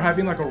exactly? They're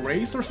having like a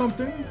race or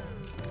something?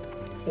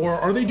 Or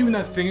are they doing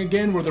that thing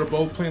again where they're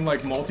both playing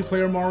like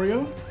multiplayer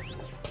Mario?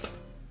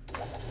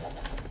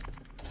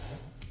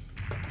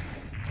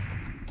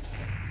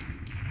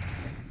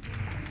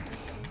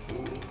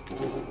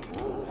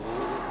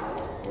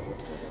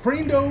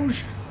 Brain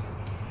Doge!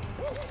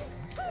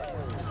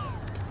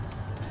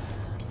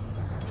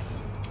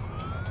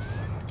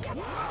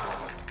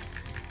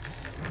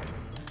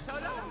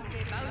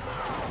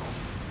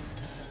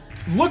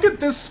 Look at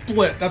this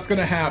split that's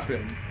gonna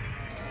happen.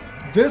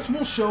 This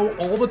will show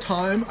all the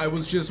time I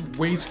was just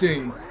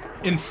wasting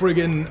in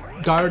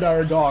friggin'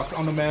 Dire Docks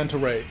on the Manta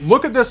Ray.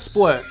 Look at this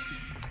split.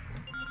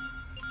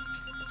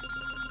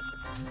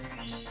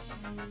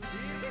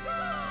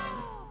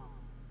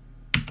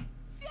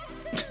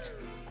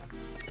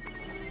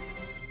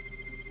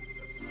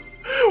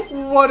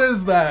 What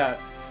is that?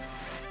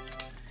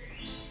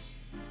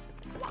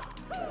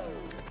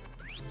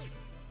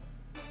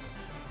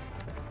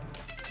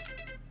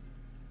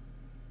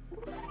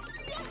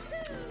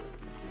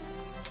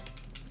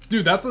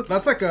 Dude, that's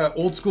like a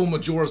old school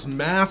Majora's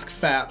Mask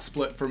fat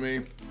split for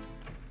me.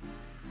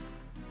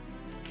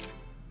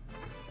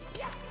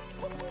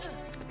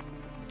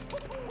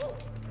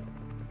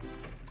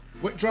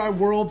 Wet Dry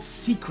World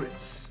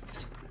secrets.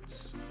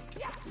 Secrets.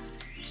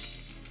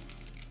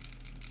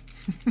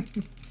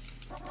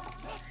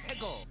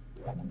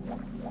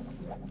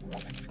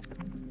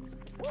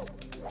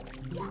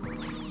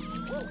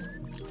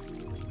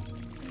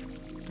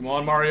 Come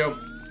on, Mario.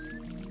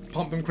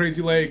 Pump them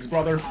crazy legs,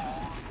 brother.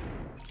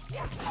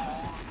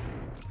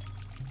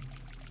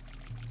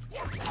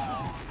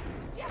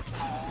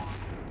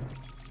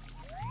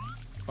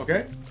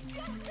 Okay.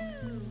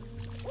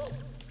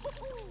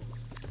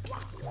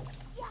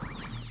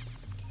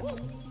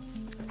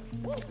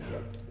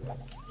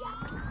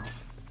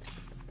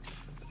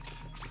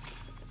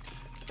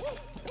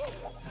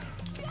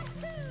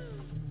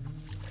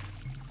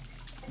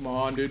 Come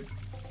on, dude.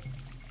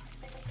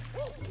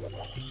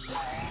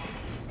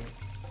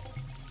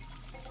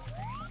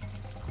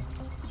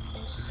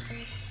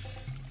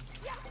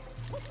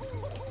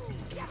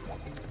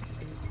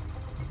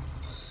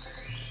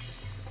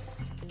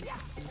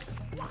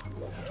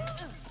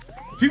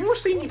 People were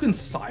saying you can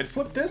side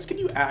flip this? Can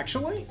you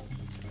actually?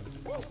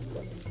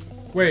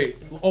 Wait,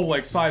 oh,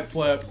 like side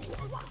flip.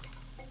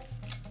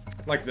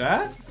 Like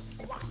that?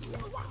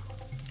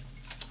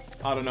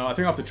 I don't know, I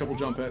think I'll have to triple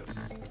jump it.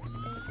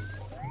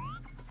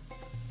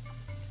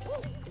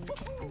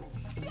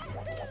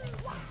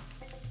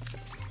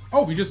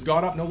 Oh, we just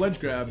got up, no ledge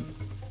grab.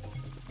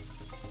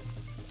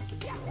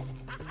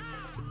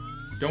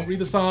 Don't read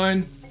the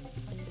sign.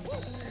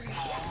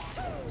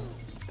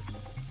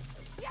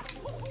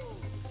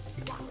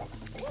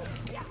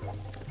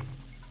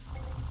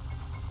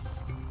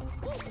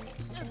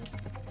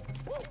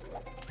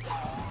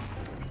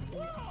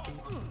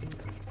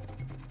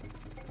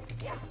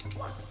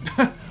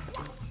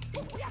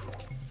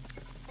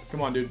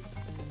 Come on, dude.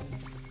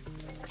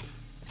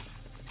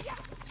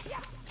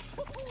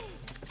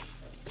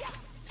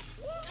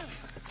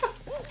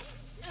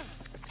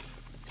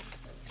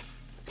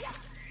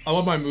 I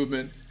love my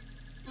movement.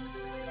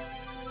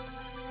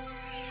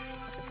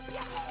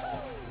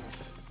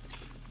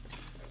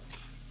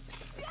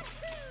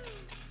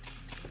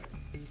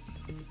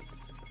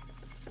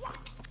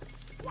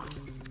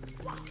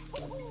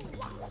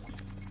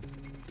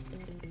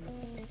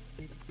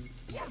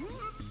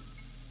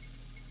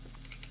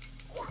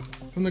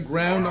 From the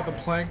ground, not the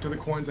plank, to the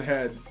coins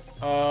ahead.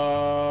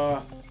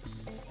 Come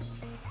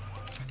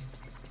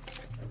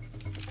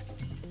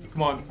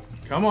on.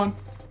 Come on.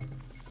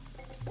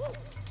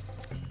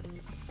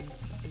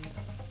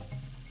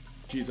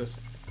 Jesus.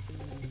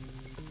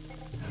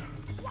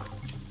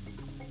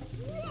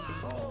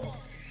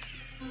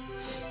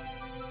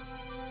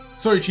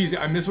 Sorry, Cheesy,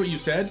 I missed what you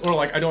said. Or,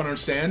 like, I don't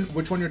understand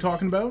which one you're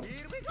talking about.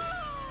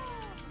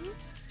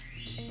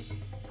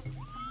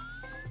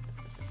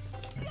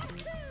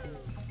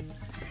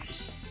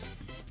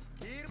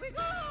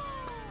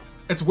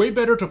 It's way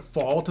better to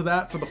fall to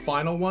that for the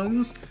final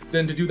ones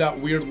than to do that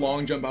weird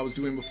long jump I was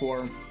doing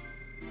before.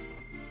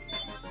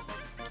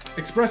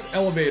 Express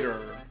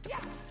elevator.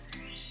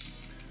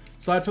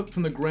 Side flip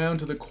from the ground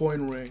to the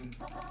coin ring.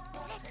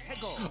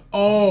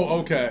 Oh,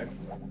 okay.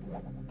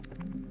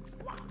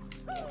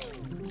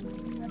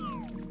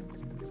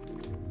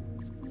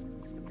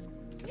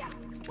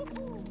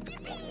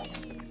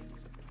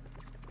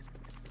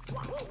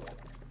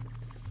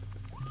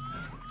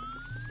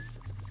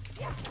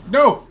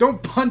 No,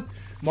 don't punt.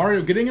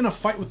 Mario getting in a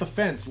fight with the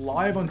fence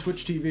live on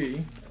Twitch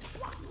TV.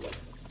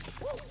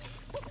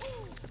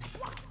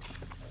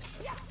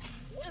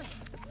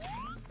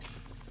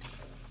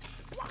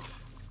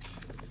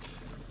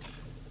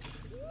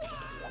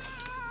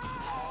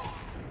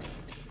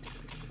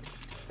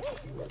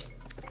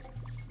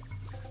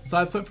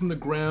 Side flip from the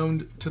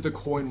ground to the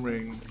coin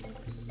ring.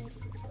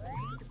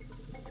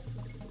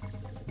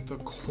 The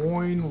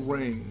coin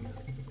ring.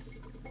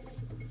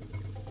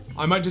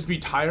 I might just be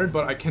tired,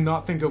 but I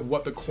cannot think of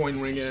what the coin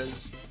ring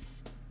is.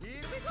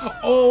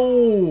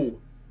 Oh!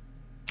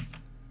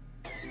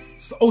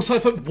 So I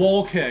thought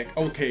wall kick.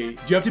 Okay,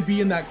 do you have to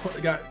be in that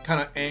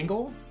kind of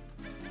angle?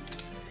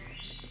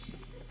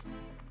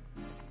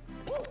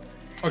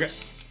 Okay.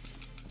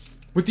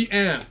 With the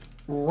amp.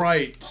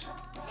 Right.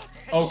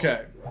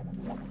 Okay.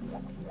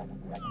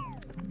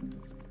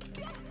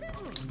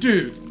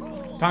 Dude.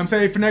 Time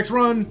save for next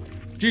run.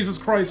 Jesus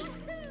Christ.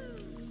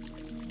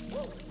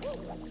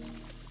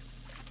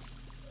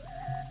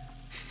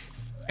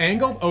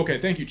 Angled? Okay,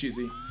 thank you,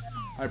 Cheesy.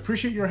 I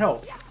appreciate your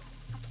help.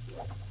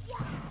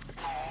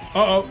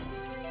 Uh-oh.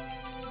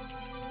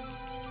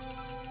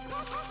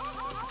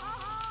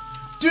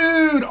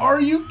 Dude,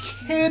 are you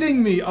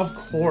kidding me? Of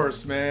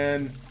course,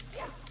 man.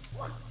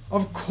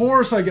 Of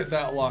course I get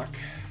that luck.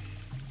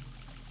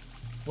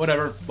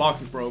 Whatever,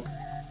 box is broke.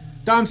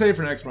 Time save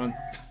for next run.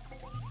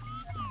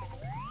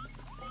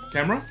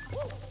 Camera?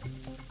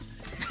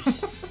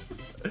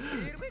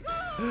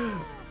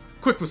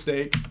 Quick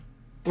mistake.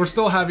 We're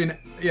still having...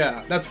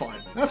 Yeah, that's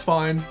fine. That's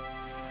fine.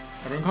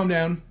 Everyone calm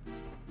down.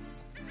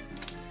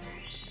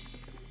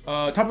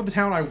 Top of the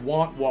town, I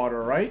want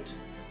water, right?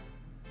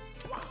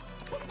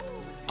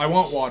 I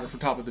want water for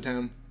top of the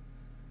town.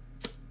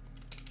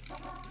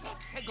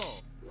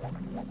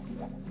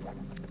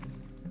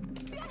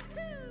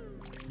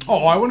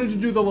 Oh, I wanted to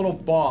do the little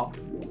bop.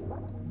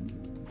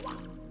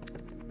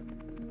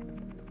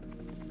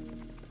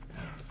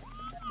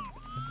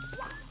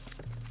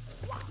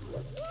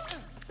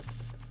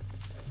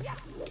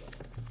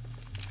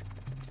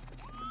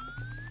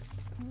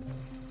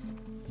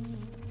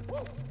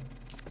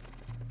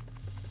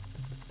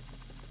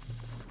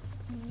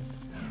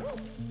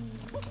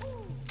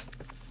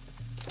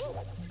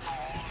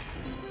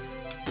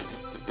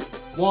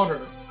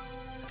 Water.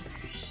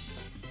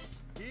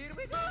 Here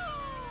we go.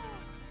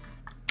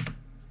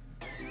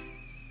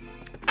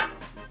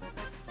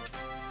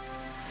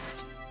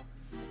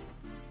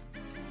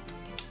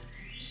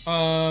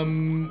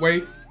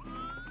 Wait.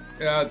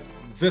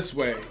 This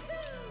way.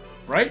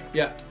 Right?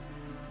 Yeah.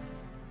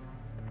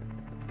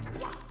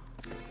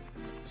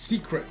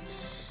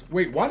 Secrets.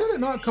 Wait, why did it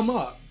not come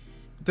up?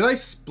 Did I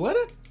split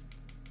it?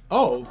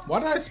 Oh, why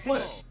did I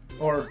split?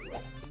 Or...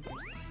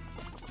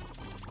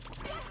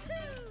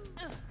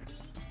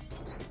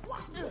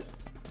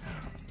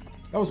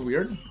 That was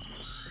weird.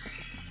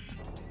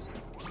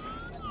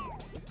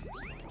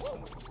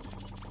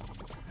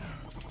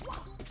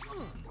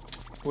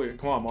 Wait,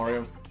 come on,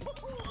 Mario.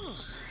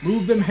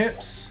 Move them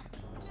hips.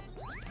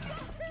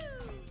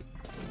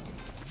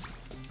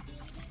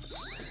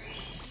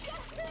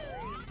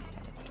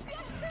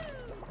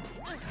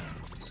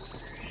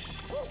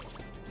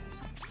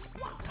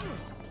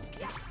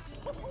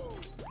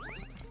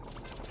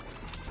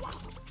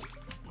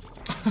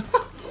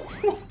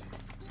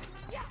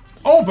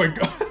 Oh my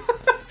god.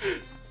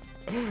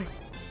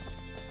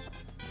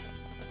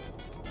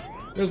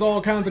 There's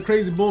all kinds of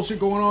crazy bullshit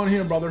going on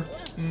here, brother.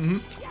 Mm-hmm.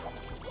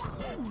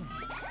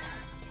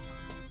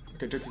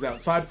 Okay, check this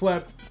out. Side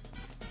flip.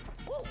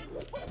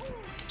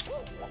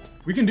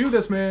 We can do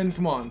this, man.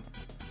 Come on.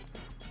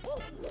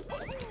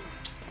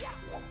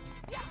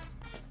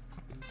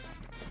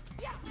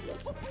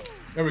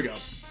 There we go.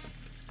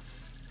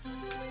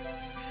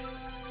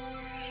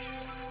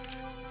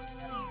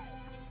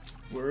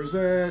 Where is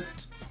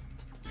it?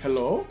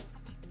 Hello?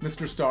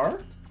 Mr.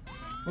 Star?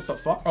 What the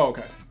fuck? Oh,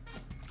 okay.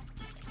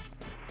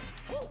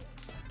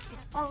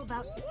 It's all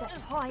about that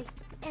high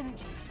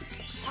energy.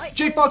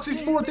 J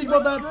Foxy4, think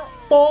about that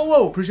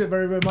follow. Appreciate it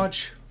very, very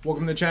much.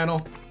 Welcome to the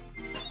channel.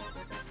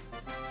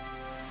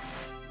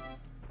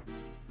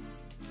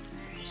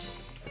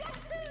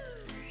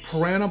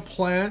 Piranha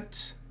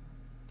plant.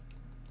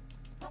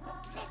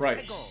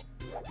 Right.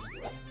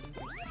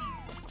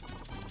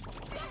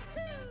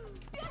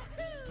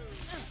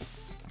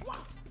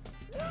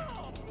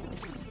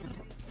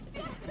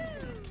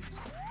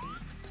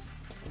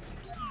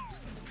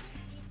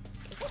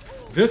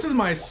 This is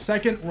my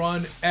second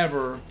run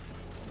ever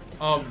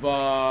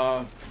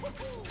of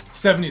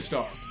 70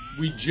 star.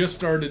 We just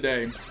started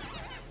today.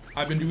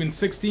 I've been doing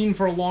 16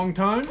 for a long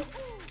time.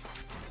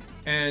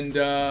 And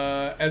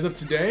as of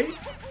today,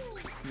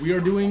 we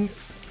are doing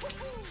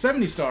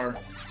 70 star.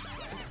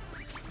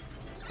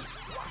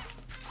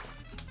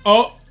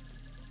 Oh!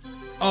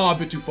 Oh, a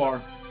bit too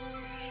far.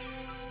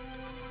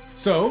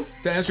 So,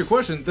 to answer your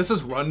question, this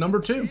is run number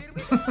 2.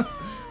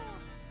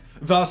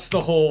 Thus the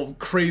whole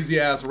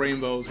crazy-ass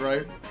rainbows,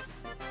 right?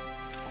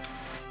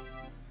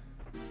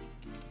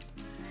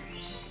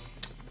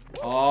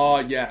 Ah,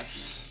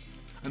 yes.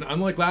 And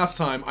unlike last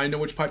time, I know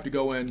which pipe to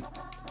go in.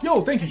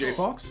 Yo, thank you,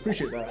 J-Fox.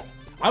 Appreciate that.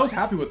 I was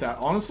happy with that.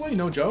 Honestly,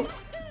 no joke.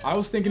 I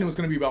was thinking it was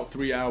going to be about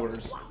 3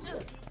 hours.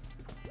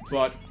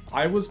 But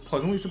I was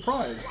pleasantly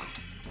surprised.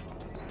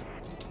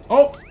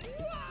 Oh!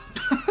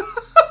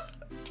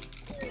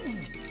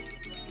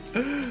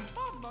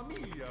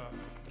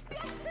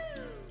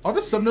 Oh, the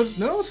sub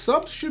no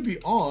subs should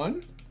be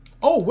on.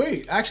 Oh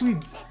wait, actually,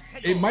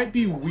 it might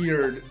be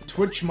weird.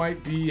 Twitch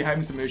might be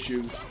having some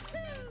issues.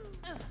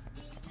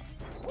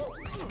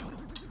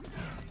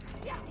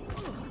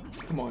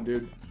 Come on,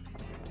 dude.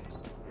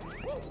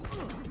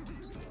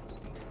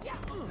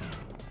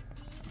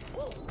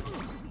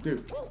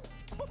 Dude.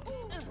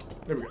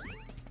 There we go.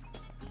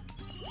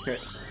 Okay,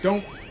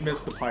 don't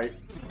miss the pipe.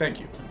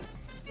 Thank you.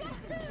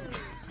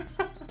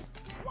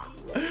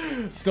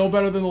 Still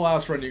better than the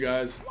last run, you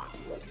guys.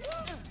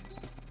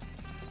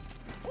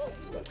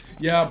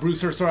 Yeah,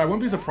 Brewster, sorry, I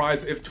wouldn't be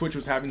surprised if Twitch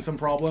was having some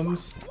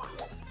problems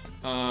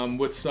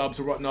with subs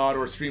or whatnot,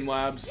 or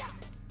Streamlabs.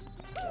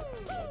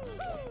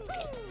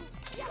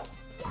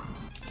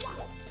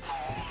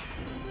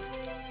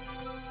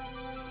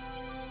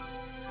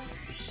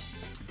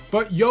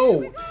 But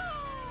yo!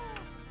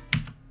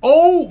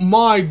 Oh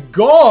my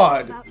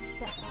god!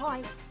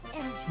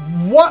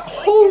 What?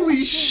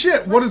 Holy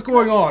shit! What is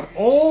going on?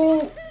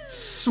 Oh,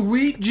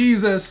 sweet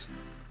Jesus!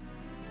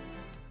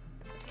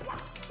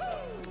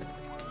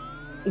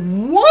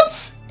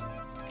 What?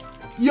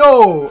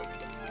 Yo!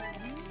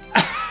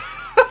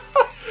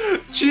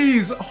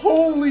 Jeez,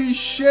 holy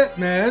shit,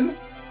 man!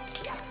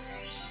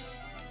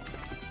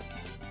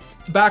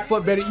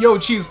 Backflip Betty. Yo,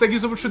 Cheese, thank you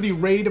so much for the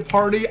raid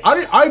party.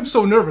 I'm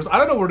so nervous. I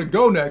don't know where to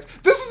go next.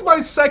 This is my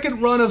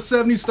second run of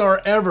 70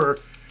 star ever.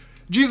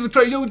 Jesus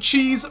Christ. Yo,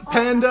 Cheese,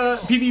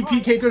 Panda,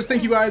 PvP Cakers,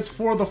 thank you guys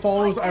for the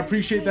follows. I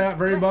appreciate that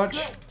very much.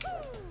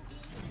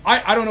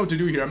 I don't know what to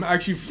do here. I'm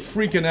actually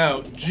freaking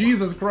out.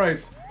 Jesus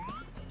Christ.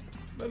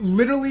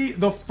 Literally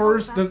the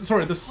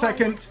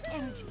second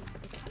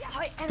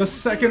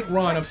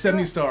run of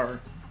 70 star.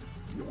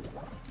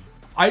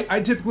 I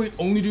typically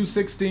only do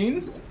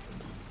 16.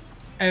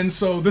 And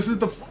so this is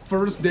the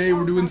first day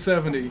we're doing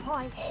 70.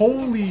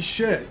 Holy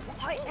shit.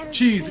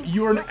 Cheese,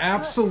 you are an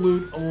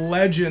absolute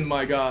legend,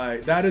 my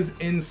guy. That is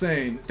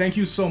insane. Thank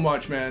you so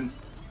much, man.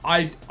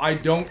 I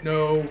don't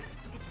know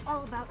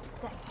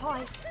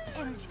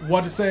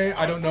what to say.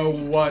 I don't know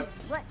what.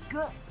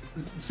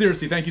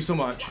 Seriously, thank you so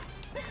much.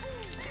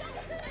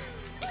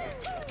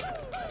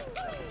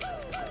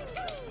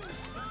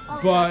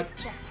 But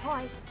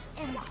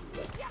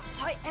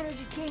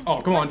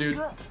oh, come on, dude.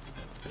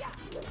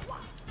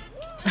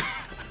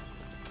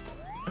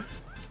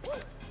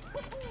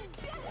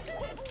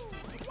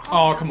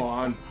 Oh, come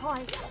on.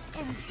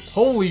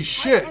 Holy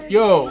shit,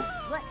 yo.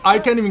 I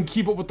can't even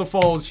keep up with the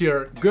follows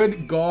here.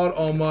 Good God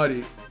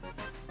almighty.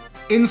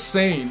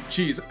 Insane.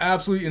 Jeez,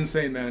 absolutely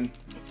insane, man.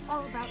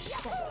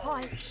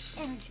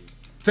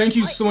 Thank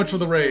you so much for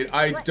the raid.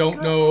 I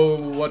don't know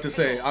what to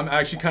say. I'm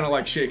actually kind of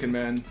like shaking,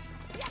 man.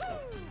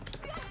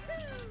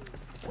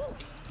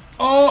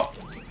 Oh!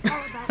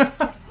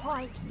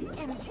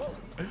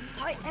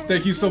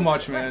 Thank you so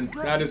much, man.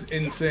 That is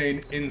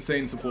insane,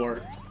 insane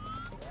support.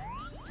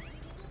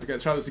 Okay,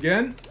 let's try this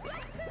again.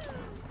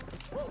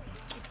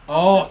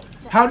 Oh,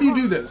 how do you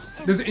do this?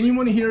 Does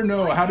anyone here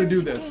know how to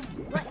do this?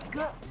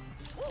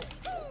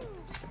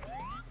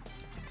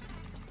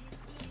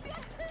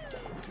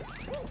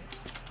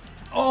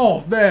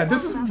 Oh man,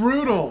 this is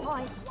brutal.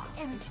 High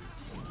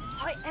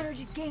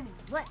energy gaming.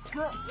 Let's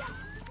go.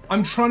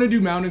 I'm trying to do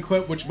mountain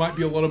clip, which might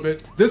be a little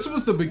bit. This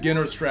was the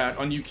beginner strat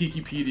on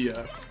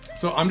Wikipedia,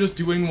 so I'm just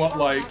doing what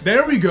like.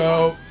 There we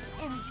go.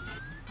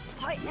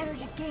 High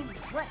energy gaming.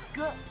 Let's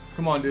go.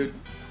 Come on, dude.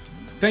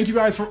 Thank you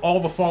guys for all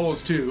the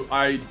follows too.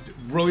 I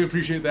really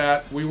appreciate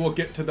that. We will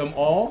get to them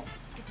all.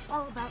 It's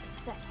all about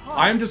that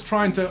I'm just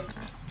trying to.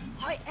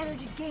 High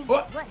energy gaming.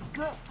 What? Let's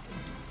go.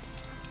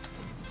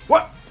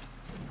 What?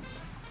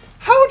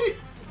 How do you...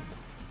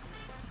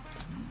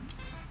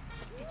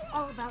 It's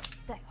all about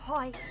that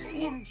high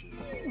energy.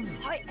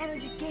 High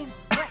energy gaming.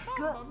 Let's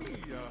go.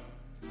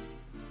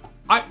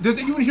 Does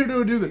anyone here know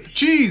how to do this?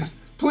 Cheese,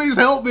 please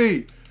help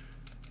me.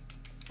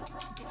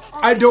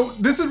 I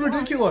don't. This is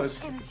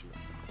ridiculous.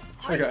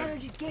 Okay.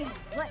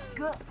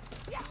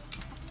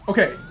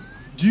 Okay.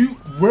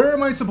 Where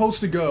am I supposed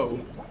to go?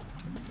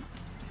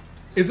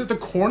 Is it the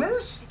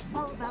corners?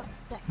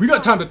 We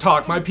got time to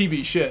talk. My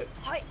PB shit.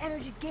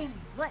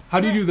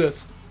 How do you do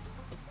this?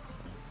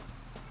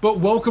 But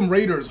welcome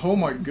raiders. Oh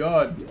my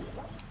god.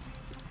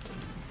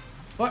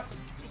 What?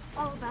 It's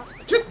all about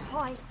just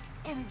high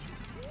energy.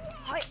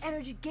 High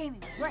energy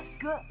gaming. Let's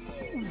go.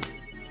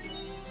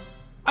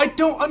 I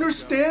don't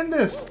understand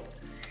this.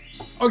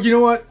 Oh, you know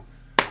what?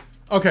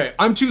 Okay,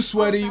 I'm too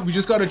sweaty. We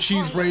just got a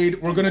cheese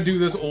raid. We're gonna do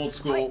this old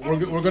school.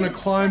 We're gonna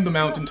climb the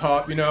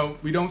mountaintop. You know,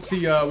 we don't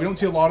see a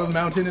lot of the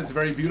mountain. It's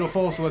very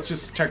beautiful. So let's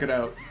just check it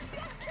out.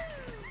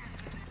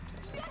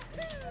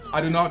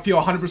 I do not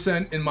feel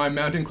 100% in my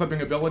mountain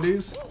clipping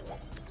abilities.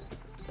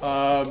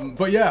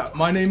 But yeah,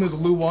 my name is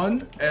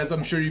Lu1, as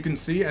I'm sure you can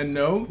see and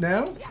know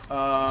now.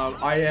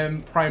 I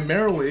am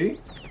primarily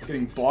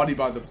getting bodied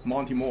by the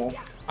Monty Mole.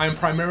 I am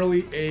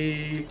primarily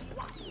a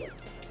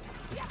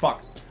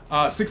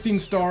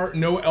 16-star,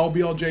 no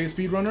LBLJ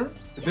speedrunner.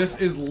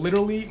 This is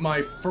literally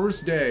my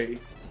first day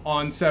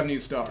on 70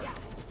 star.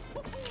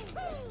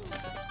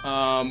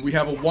 We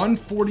have a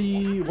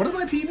 140. What is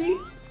my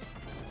PB?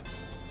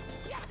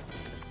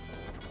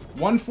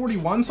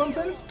 141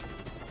 something?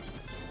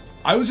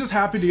 I was just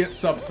happy to get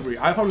sub 3.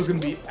 I thought it was going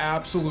to be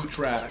absolute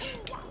trash.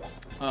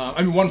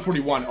 I mean,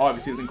 141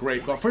 obviously isn't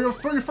great, but for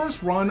your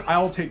first run,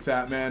 I'll take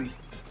that, man.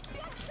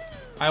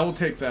 I will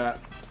take that.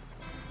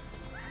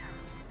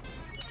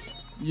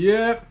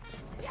 Yep.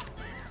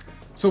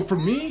 So for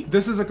me,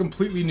 this is a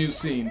completely new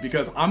scene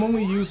because I'm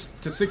only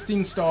used to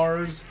 16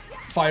 stars,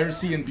 Fire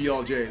Sea, and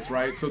BLJs,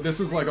 right? So this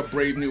is like a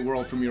brave new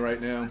world for me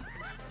right now.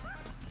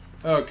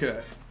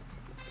 Okay.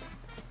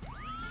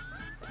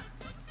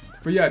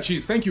 But yeah,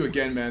 Cheese, thank you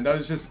again, man. That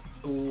was just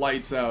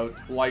lights out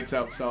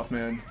stuff,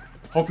 man.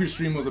 Hope your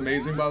stream was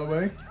amazing, by the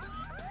way.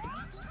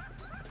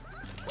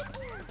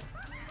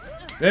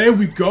 There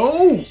we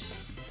go!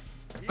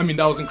 I mean,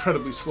 that was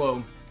incredibly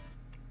slow.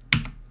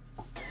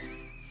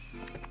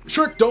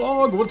 Shrek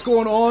Dog, what's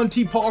going on?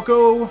 T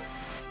Paco,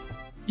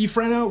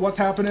 Efrena, what's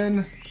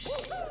happening?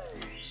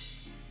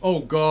 Oh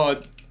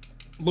god,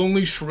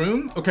 Lonely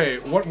Shroom. Okay,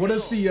 what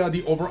is the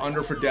over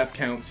under for death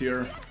counts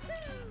here?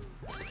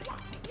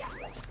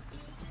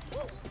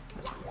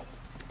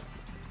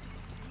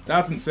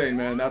 That's insane,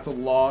 man. That's a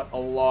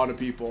lot of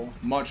people.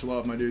 Much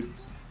love, my dude.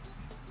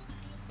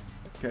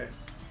 Okay.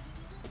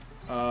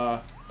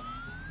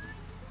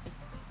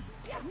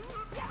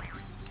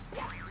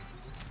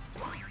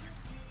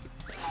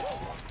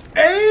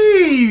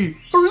 Hey!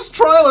 First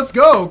try, let's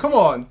go! Come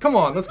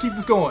on, let's keep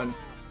this going.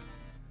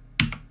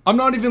 I'm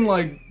not even,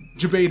 like,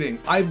 debating.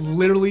 I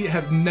literally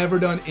have never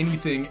done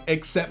anything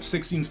except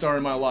 16 star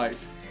in my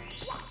life.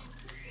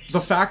 The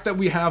fact that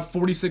we have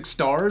 46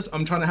 stars,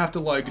 I'm trying to have to,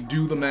 like,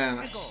 do the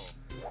math.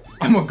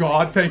 I'm a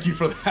god, thank you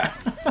for that.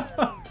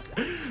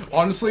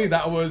 Honestly,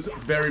 that was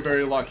very,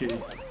 very lucky.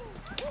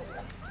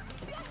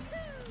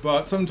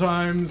 But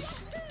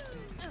sometimes...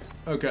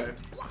 Okay.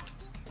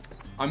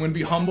 I'm gonna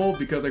be humble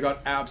because I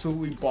got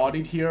absolutely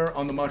bodied here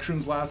on the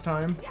mushrooms last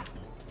time.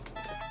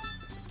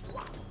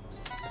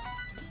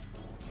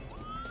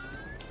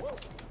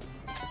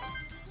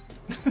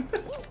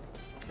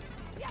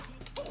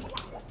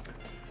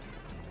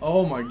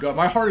 Oh my god,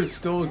 my heart is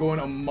still going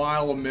a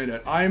mile a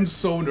minute. I am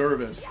so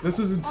nervous. This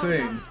is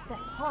insane.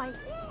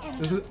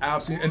 This is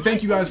absolutely... And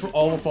thank you guys for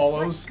all the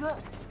follows.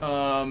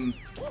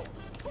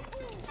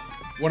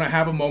 When I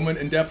have a moment,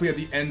 and definitely at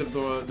the end of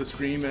the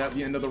stream and at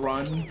the end of the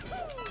run,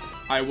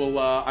 I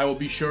will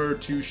be sure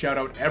to shout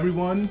out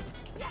everyone.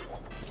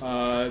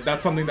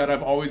 That's something that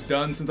I've always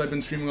done since I've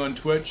been streaming on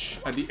Twitch.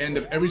 At the end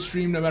of every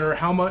stream, no matter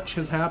how much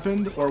has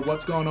happened or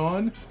what's gone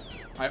on,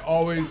 I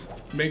always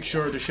make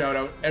sure to shout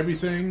out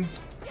everything.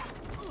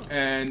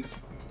 And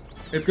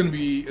it's gonna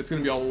be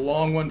a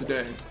long one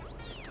today.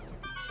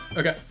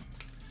 Okay.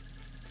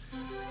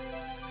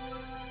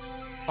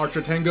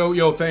 Archer Tango,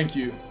 yo, thank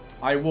you.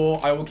 I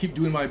will keep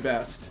doing my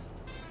best.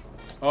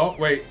 Oh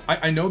wait,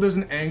 I know there's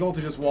an angle to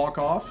just walk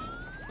off.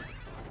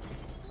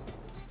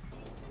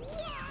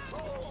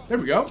 There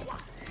we go.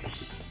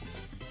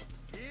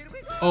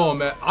 Oh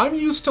man, I'm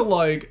used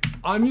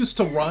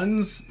to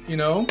runs, you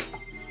know,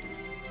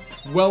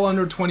 well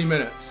under 20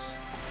 minutes.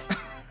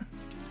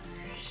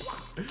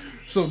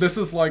 So this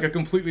is like a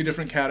completely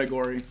different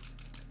category.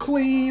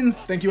 Clean!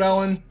 Thank you,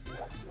 Alan.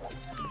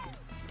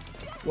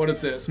 What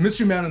is this?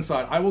 Mystery Man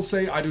Inside. I will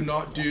say I do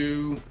not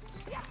do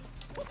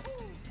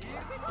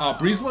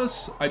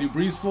breezeless. I do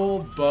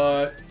breezeful,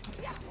 but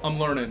I'm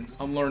learning.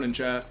 I'm learning,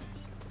 chat.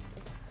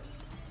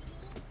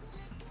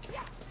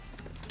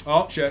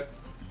 Oh, shit.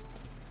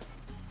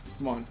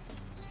 Come on.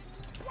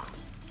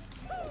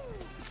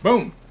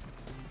 Boom!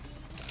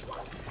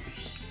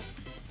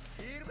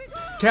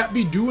 Cat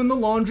be doing the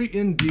laundry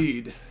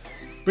indeed.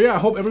 But yeah, I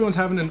hope everyone's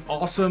having an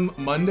awesome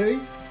Monday.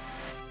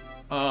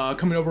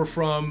 Coming over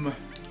from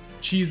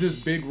Cheese's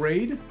big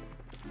raid.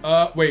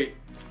 Wait.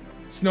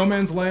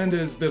 Snowman's Land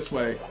is this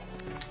way.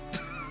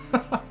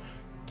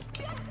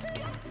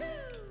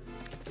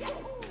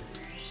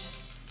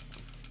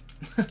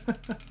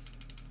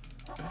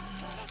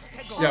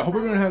 Yeah, hope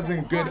everyone has a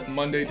good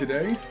Monday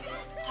today.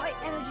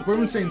 Hope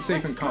everyone's staying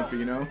safe and comfy,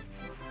 you know?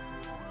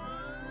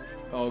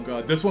 Oh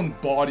god, this one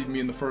bodied me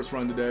in the first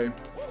run today.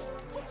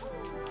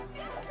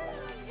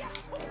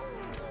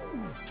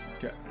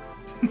 Okay.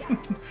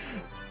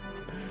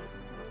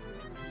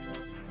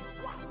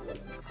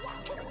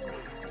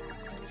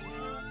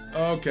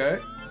 Okay.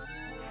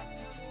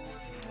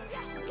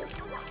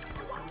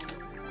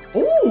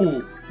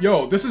 Ooh!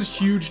 Yo, this is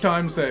huge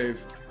time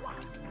save.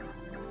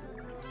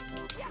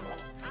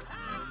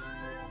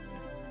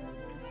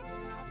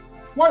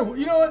 Why?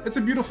 You know what? It's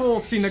a beautiful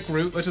scenic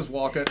route. Let's just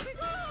walk it.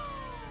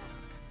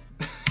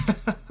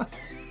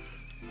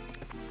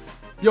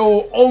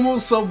 Yo,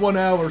 almost sub 1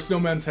 hour,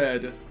 Snowman's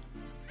Head.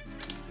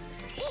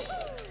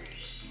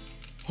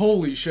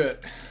 Holy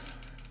shit.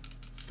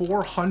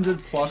 400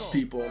 plus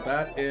people.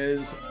 That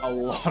is a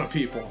lot of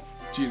people.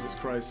 Jesus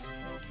Christ.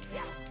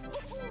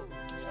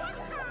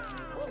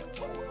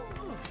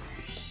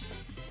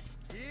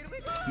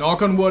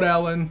 Knock on wood,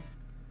 Alan.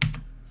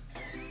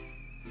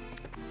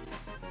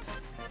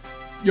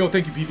 Yo,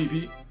 thank you,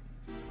 PvP.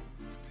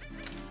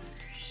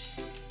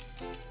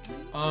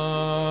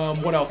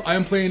 What else? I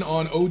am playing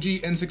on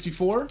OG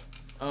N64.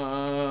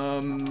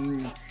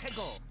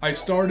 I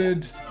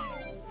started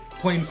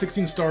playing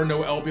 16 star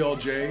no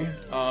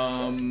LBLJ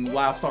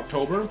last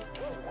October.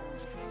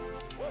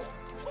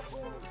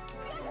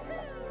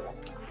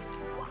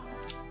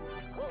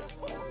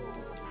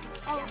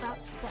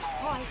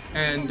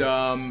 And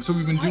so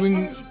we've been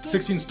doing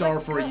 16 star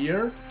for a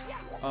year.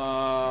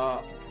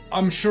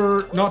 I'm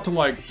sure, not to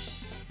like,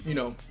 you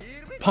know,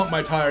 pump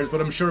my tires,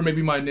 but I'm sure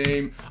maybe my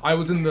name, I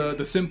was in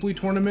the Simply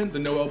tournament, the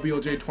no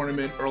LBLJ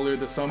tournament earlier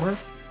this summer.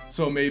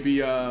 So maybe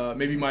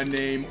maybe my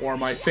name or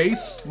my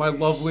face, my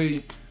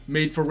lovely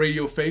made for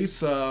radio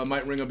face,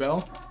 might ring a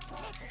bell.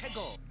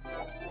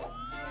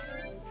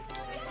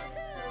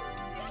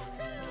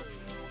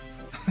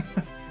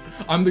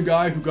 I'm the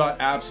guy who got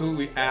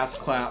absolutely ass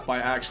clapped by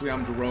Actually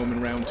I'm Jerome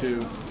in round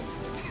 2.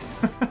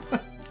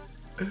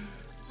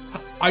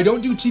 I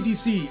don't do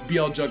TTC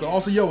BL Juggler.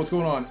 Also, yo, what's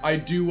going on? I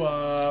do,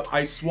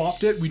 I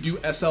swapped it. We do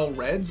SL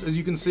Reds, as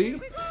you can see.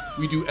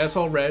 We do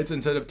SL Reds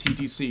instead of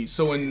TTC.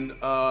 So in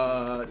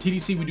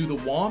TTC, we do the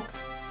Womp,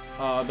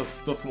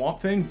 the Thwomp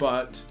thing,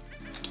 but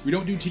we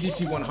don't do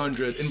TTC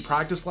 100. In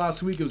practice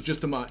last week, it was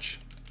just too much.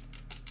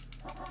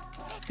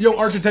 Yo,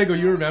 Architego,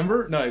 you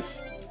remember?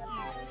 Nice.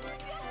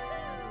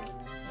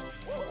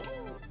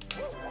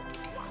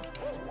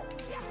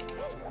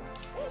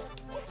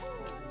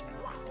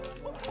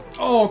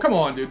 Oh, come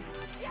on, dude.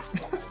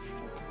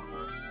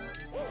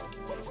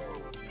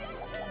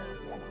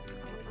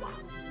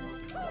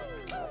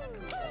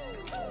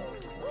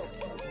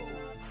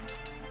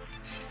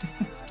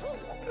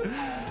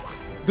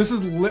 This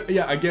is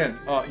yeah, again,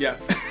 yeah.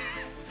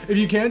 If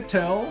you can't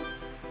tell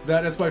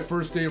that it's my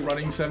first day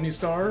running 70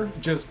 star,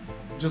 just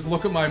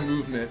look at my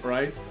movement,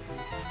 right?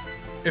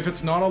 If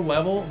it's not a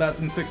level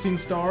that's in 16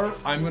 star,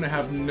 I'm gonna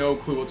have no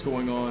clue what's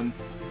going on.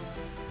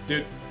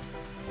 Dude.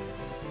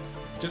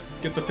 Just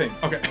get the thing.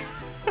 Okay.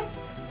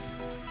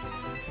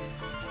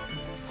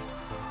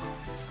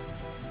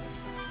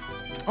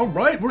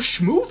 Alright, we're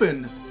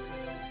schmoovin'.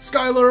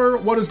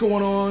 Skylar, what is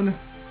going on?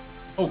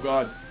 Oh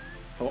god.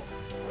 Oh.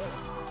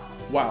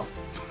 Wow.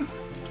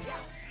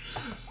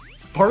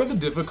 Part of the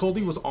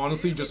difficulty was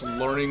honestly just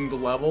learning the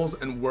levels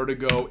and where to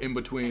go in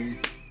between.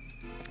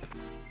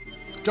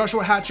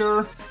 Joshua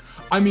Hatcher.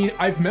 I mean,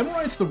 I've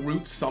memorized the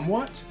route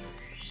somewhat.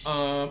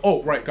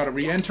 Oh, right, gotta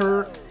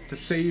re-enter to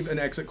save an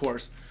exit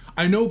course.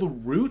 I know the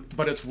route,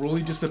 but it's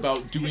really just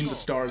about doing the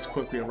stars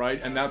quickly,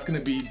 right? And that's gonna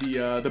be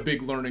the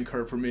big learning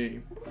curve for me.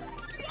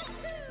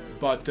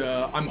 But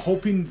I'm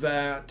hoping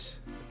that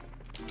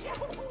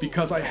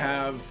because I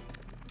have,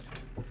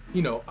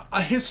 you know,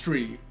 a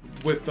history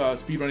with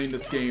speedrunning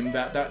this game,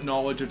 that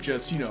knowledge of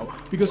just, you know,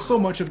 because so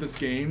much of this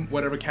game,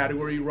 whatever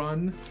category you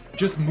run,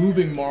 just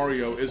moving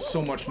Mario is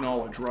so much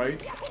knowledge,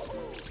 right?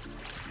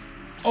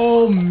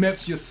 Oh,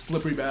 Mips, you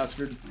slippery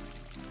bastard.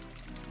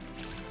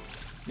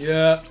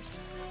 Yeah.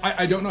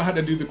 I don't know how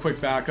to do the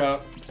quick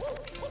backup.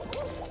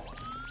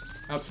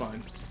 That's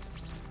fine.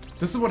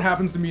 This is what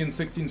happens to me in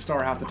 16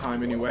 star half the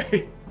time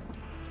anyway.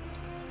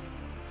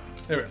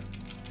 There we go.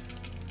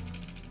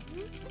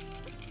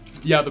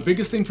 Yeah, the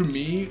biggest thing for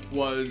me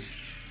was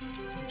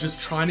just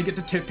trying to get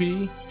to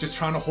Tippy, just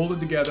trying to hold it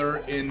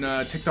together in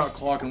TikTok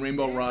Clock and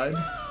Rainbow Ride.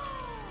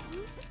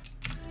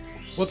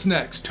 What's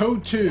next?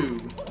 Toad 2.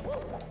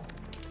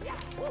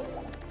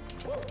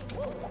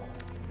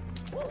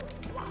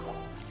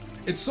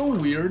 It's so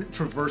weird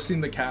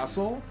traversing the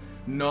castle,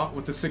 not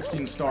with the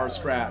 16 star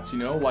strats, you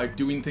know, like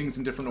doing things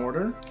in different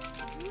order.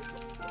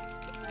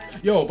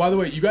 Yo, by the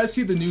way, you guys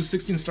see the new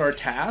 16 star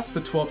task, the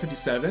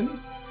 1257?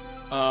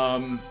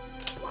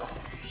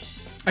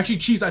 Actually,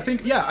 Cheese, I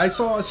think, yeah, I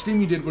saw a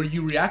stream you did where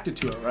you reacted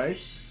to it, right?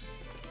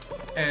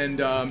 And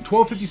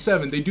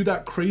 1257, they do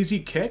that crazy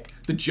kick,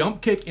 the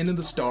jump kick into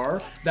the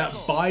star, that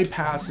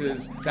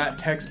bypasses that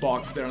text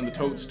box there on the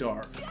Toad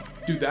star.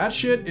 Dude, that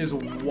shit is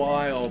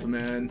wild,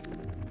 man.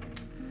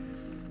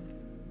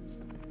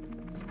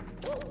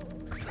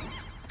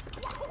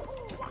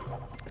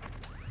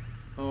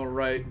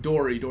 Alright,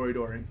 Dory.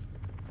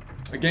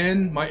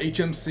 Again, my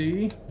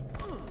HMC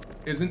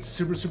isn't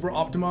super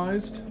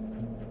optimized.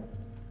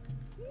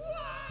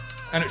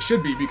 And it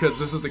should be because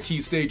this is the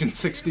key stage in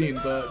 16,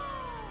 but...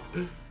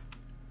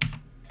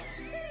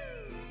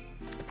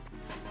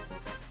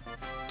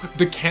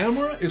 The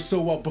camera is so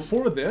well.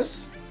 Before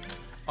this,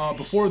 I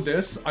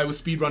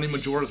was speedrunning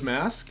Majora's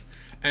Mask,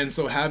 and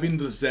so having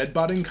the Z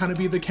button kind of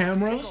be the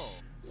camera,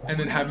 and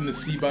then having the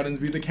C buttons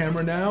be the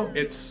camera now,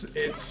 it's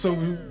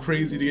so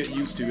crazy to get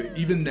used to it.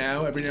 Even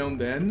now, every now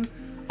and then,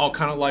 I'll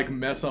kind of like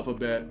mess up a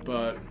bit,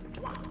 but...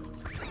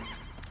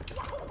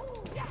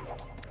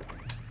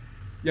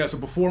 Yeah, so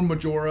before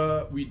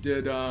Majora, we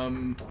did,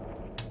 I'm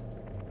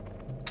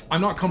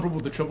not comfortable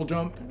with the triple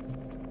jump,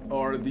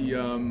 or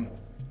the,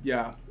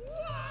 yeah.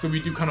 So we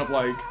do kind of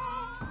like,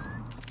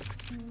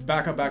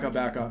 back up.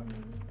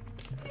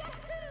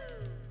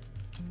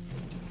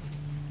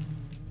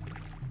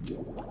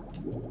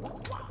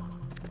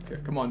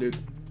 Okay, come on, dude.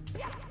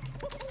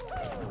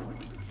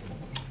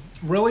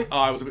 Really? Oh,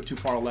 I was a bit too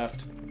far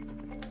left.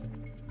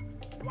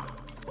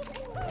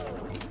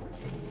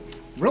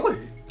 Really?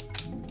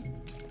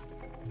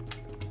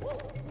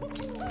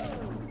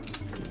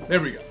 There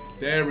we go.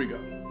 There we go.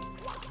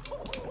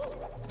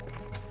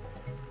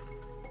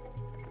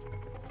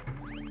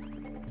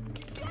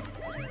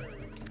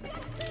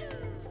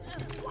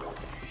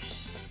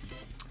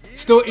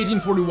 Still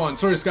 1841.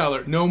 Sorry,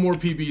 Skylar. No more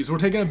PBs. We're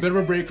taking a bit of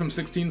a break from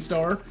 16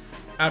 star.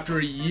 After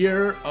a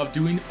year of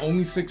doing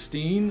only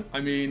 16, I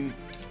mean,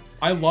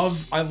 I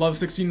love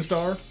 16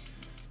 star.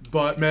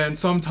 But man,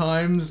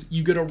 sometimes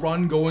you get a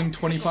run going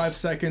 25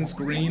 seconds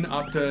green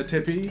up to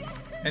Tippy,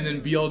 and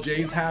then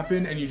BLJs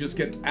happen and you just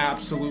get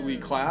absolutely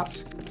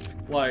clapped.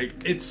 Like,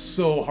 it's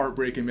so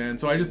heartbreaking, man.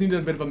 So I just needed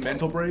a bit of a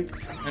mental break.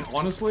 And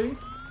honestly,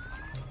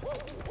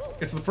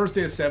 it's the first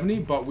day of 70,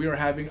 but we are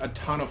having a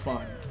ton of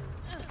fun.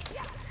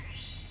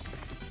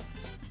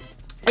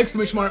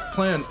 Exclamation mark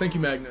plans. Thank you,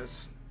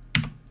 Magnus.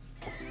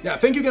 Yeah,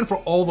 thank you again for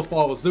all the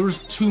follows. There was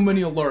too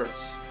many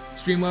alerts.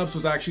 Streamlabs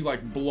was actually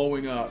like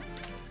blowing up.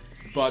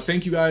 But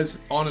thank you guys,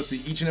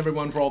 honestly, each and every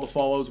one for all the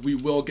follows. We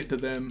will get to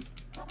them.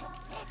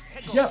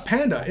 Yeah,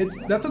 Panda,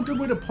 that's a good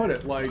way to put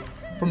it. Like,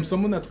 from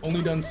someone that's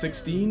only done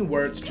 16,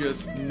 where it's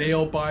just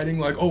nail-biting,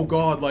 like, oh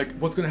god, like,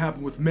 what's gonna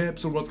happen with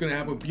MIPS, or what's gonna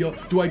happen with BL...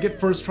 Do I get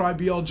first try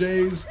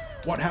BLJs?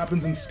 What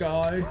happens in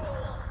Sky?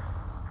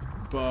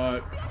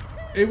 But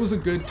it was a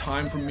good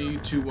time for me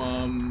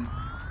to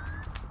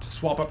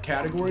swap up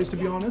categories, to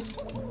be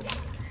honest.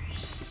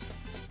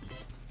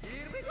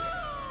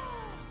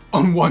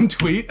 On one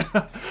tweet?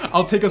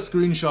 I'll take a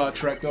screenshot,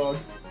 Shrek Dog.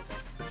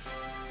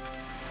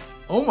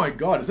 Oh my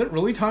god, is it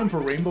really time for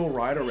Rainbow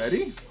Ride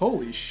already?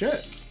 Holy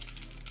shit.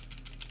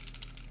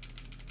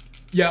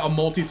 Yeah, a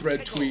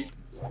multi-thread tweet.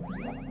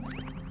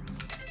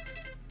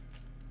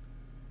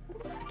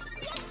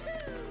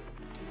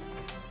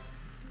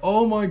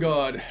 Oh my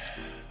god.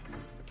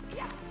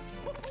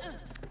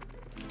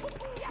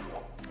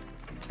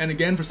 And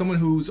again, for someone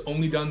who's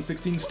only done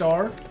 16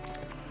 star,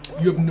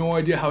 you have no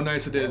idea how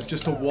nice it is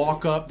just to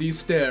walk up these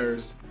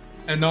stairs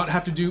and not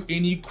have to do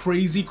any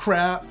crazy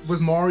crap with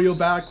Mario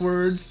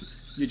backwards.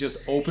 You just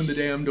open the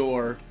damn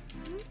door.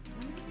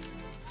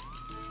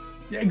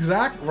 Yeah,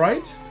 exact,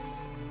 right?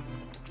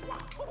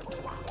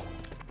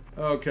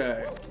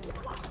 Okay.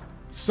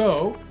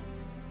 So.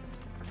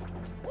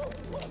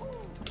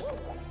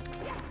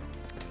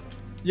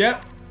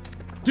 Yeah.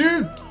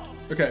 Dude!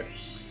 Okay.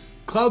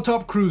 Cloud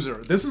Top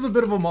Cruiser. This is a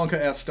bit of a Monka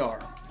S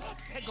star.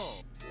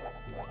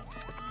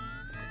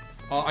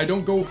 I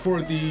don't go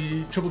for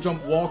the triple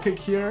jump wall kick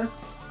here.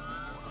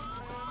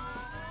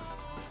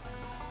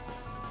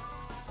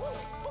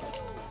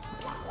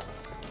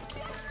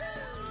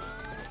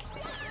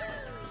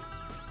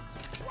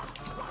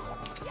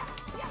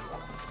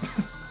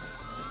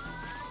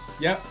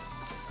 Yep.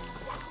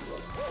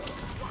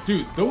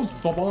 Dude, those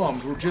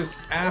bombs were just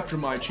after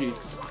my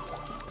cheeks.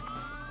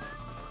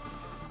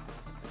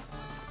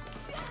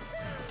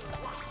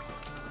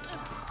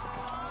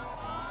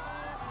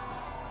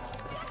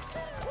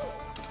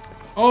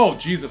 Oh,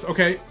 Jesus.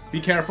 Okay, be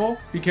careful.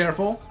 Be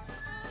careful.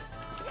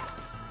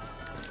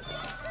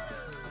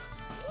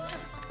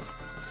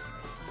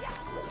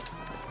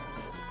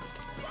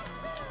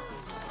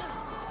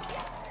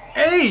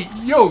 Hey,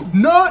 yo,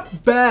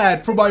 not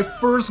bad for my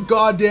first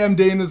goddamn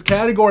day in this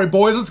category,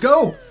 boys. Let's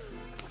go.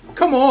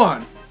 Come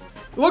on.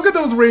 Look at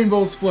those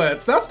rainbow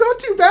splits. That's not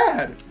too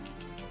bad.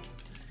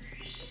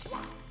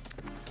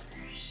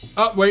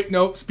 Oh, wait,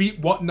 no.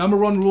 Number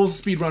one rule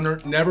is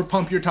Speedrunner. Never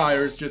pump your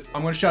tires. Just,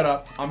 I'm gonna shut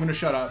up. I'm gonna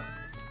shut up.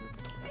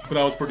 But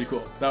that was pretty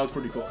cool. That was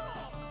pretty cool.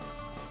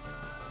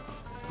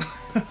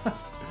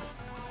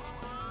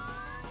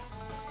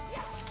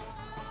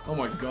 Oh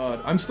my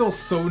god. I'm still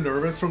so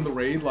nervous from the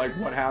raid. Like,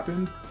 what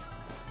happened?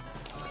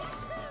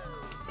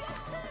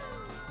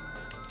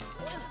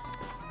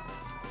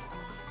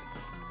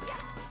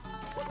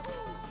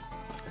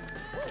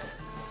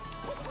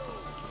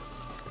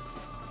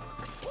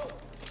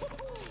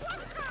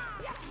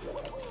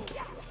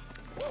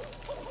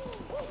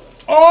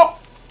 Oh!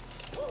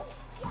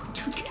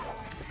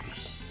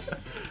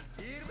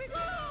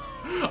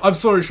 I'm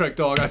sorry, Shrek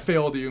Dog. I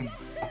failed you.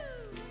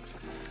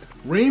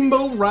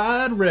 Rainbow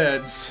Ride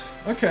Reds.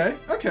 Okay,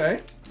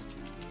 okay.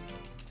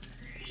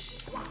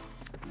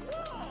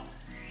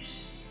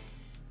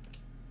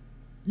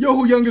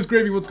 Yo, Youngest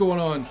Gravy, what's going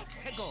on?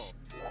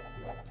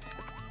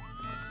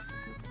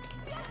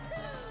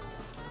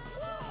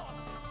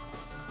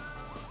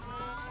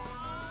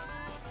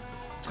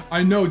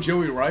 I know,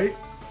 Joey, right?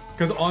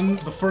 Because on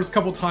the first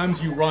couple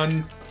times you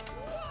run...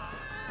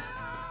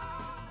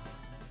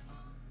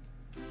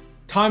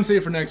 Time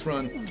save for next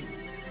run.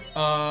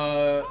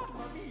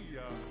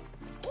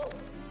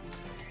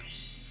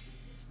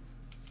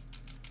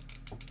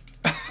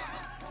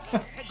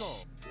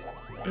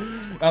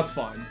 That's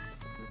fine.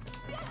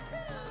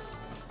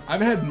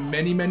 I've had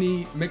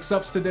many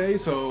mix-ups today,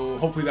 so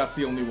hopefully that's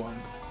the only one.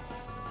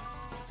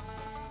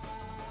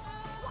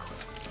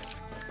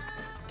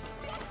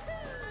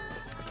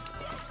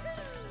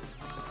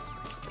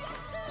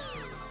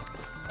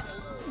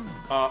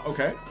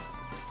 Okay.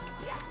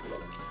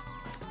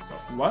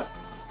 What?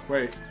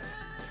 Wait.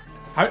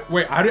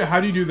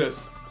 How do you do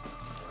this?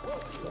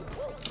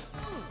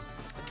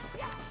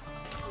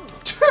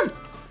 Dude,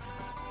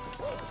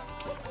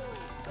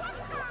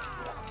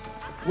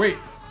 Wait.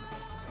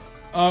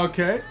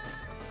 Okay.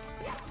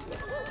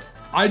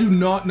 I do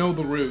not know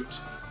the route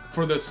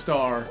for this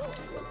star.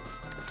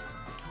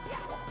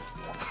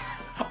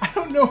 I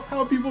don't know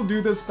how people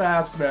do this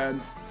fast,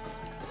 man.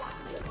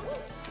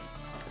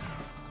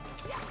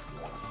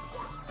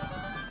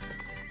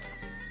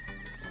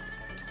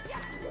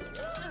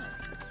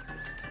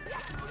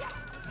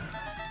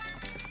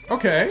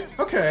 Okay,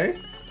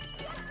 okay.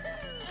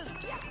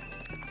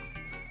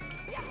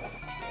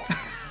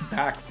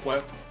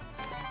 Backflip.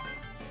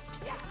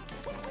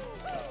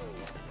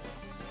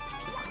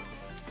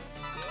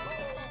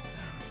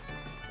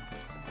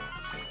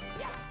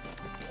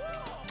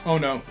 Oh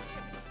no.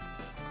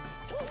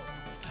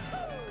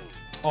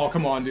 Oh,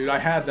 come on, dude. I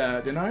had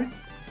that, didn't I?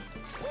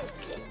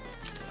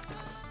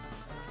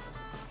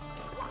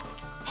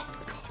 Oh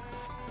my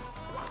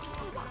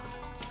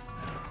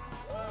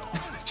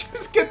god.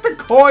 Just get the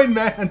coin,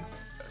 man.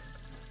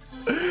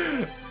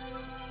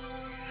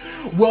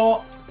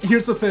 Well,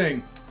 here's the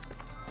thing.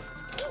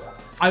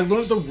 I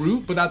learned the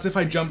route, but that's if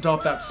I jumped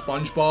off that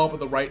SpongeBob at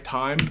the right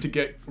time to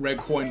get red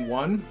coin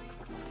 1.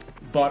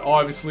 But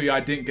obviously I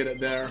didn't get it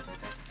there.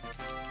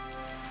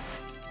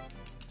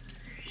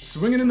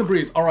 Swinging in the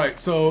breeze.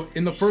 Alright, so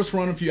in the first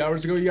run a few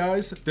hours ago, you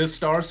guys, this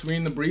star, Swinging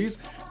in the Breeze,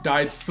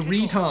 died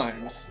 3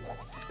 times.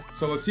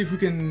 So let's see if we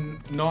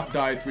can not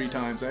die 3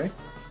 times, eh?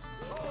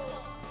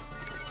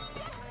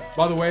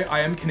 By the way,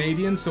 I am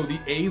Canadian, so the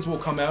A's will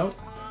come out.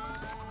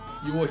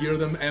 You will hear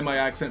them and my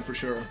accent for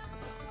sure.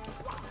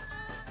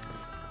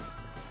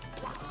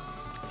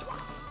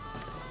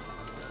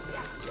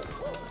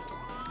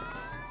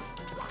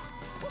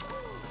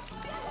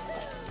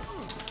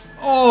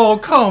 Oh,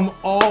 come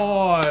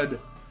on!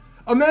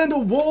 Amanda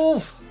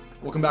Wolf!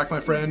 Welcome back, my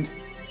friend.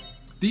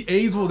 The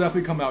A's will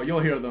definitely come out. You'll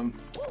hear them.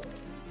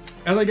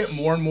 As I get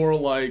more and more,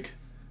 like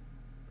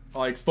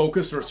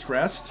focused or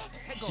stressed,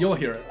 you'll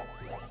hear it.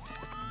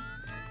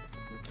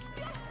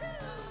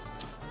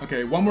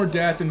 Okay, one more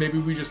death, and maybe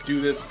we just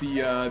do this the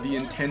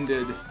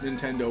intended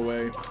Nintendo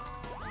way.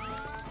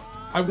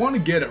 I want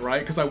to get it,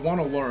 right? Because I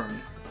want to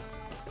learn.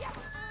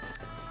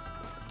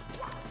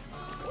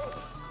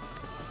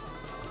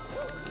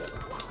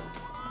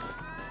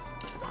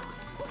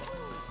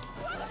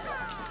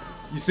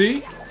 You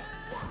see?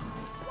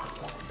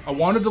 I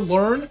wanted to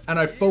learn, and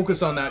I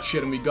focused on that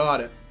shit, and we got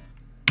it.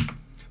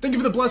 Thank you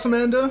for the bless,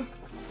 Amanda.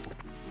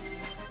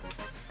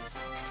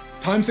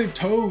 Time save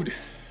Toad.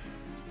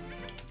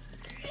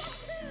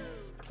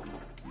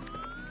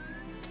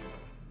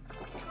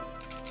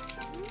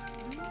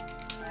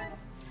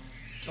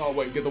 Oh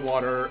wait, get the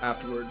water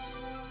afterwards.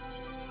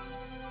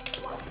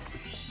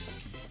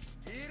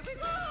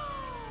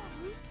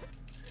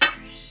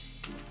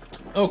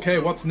 Okay,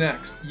 what's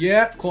next?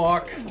 Yeah,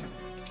 clock.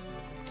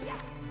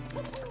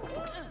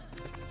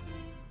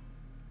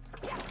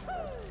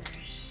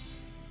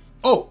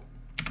 Oh!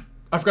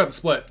 I forgot the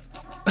split.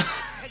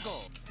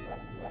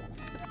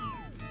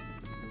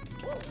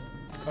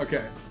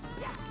 Okay.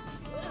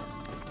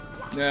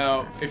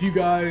 Now, if you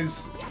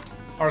guys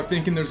are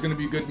thinking there's going to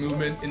be good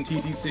movement in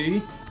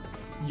TTC,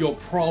 you'll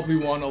probably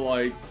want to,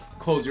 like,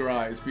 close your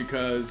eyes,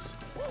 because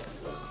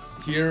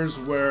here's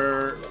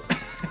where...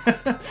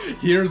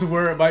 here's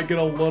where it might get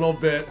a little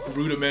bit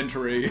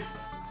rudimentary.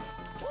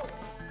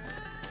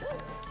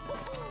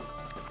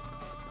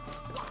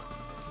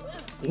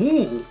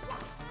 Ooh!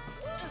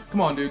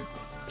 Come on, dude.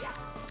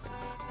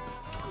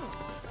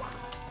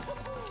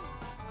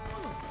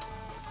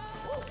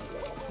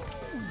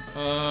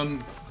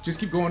 Just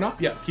keep going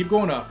up? Yeah, keep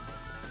going up.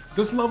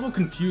 This level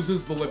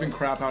confuses the living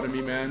crap out of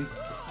me, man.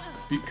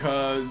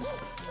 Because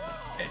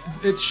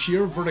its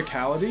sheer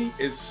verticality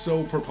is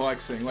so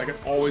perplexing. Like, it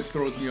always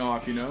throws me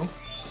off, you know?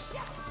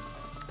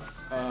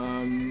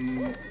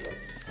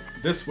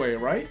 This way,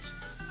 right?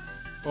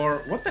 Or,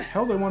 what the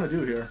hell do I want to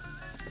do here?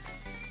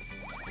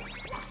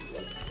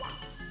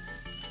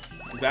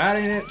 That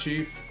ain't it,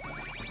 Chief.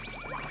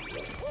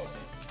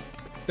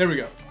 There we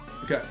go.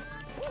 Okay.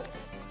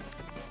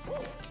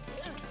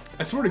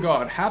 I swear to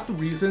God, half the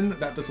reason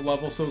that this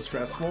level's so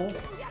stressful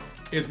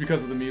is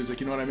because of the music,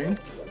 you know what I mean?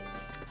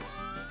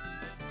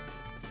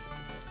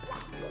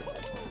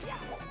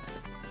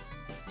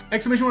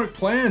 Exclamation mark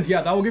plans!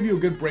 Yeah, that will give you a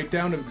good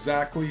breakdown of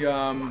exactly,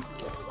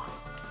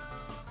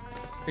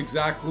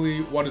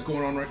 exactly what is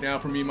going on right now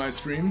for me and my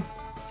stream.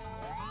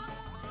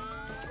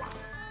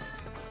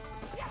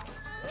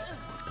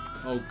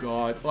 Oh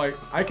God, like,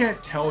 I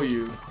can't tell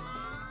you.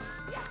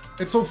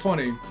 It's so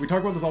funny. We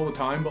talk about this all the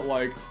time, but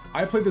like,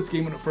 I played this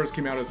game when it first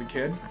came out as a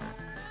kid,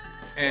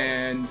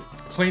 and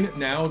playing it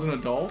now as an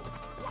adult,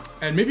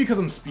 and maybe because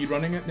I'm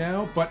speedrunning it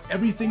now, but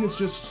everything is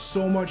just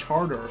so much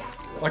harder.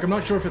 Like, I'm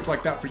not sure if it's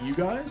like that for you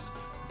guys,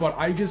 but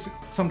I just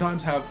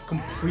sometimes have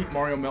complete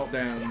Mario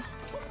meltdowns.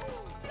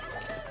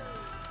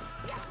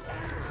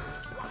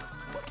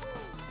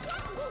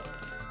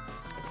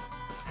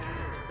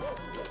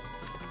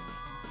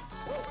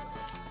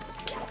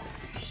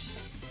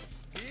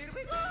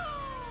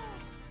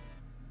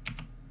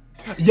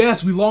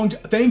 Yes, we longed.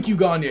 Thank you,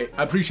 Gagne.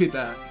 I appreciate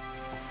that.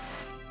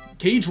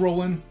 Cage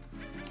rolling.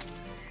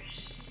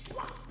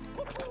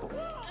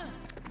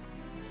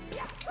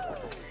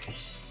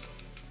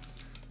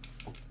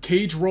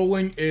 cage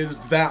rolling is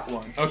that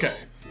one. Okay.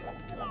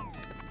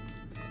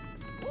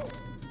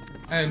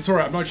 And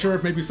sorry, I'm not sure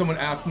if maybe someone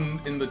asked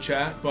in the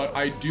chat, but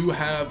I do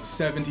have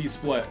 70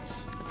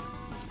 splits.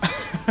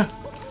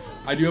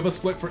 I do have a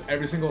split for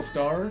every single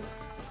star.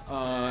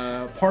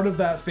 Part of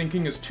that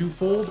thinking is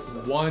twofold.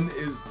 One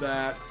is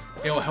that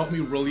it'll help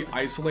me really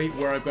isolate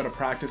where I've got to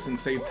practice and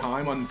save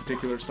time on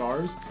particular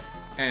stars.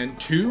 And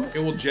two, it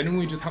will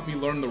genuinely just help me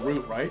learn the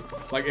route, right?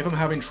 Like, if I'm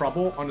having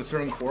trouble on a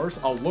certain course,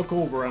 I'll look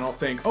over and I'll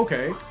think,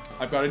 okay,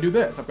 I've got to do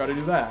this, I've got to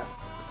do that.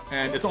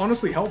 And it's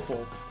honestly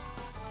helpful.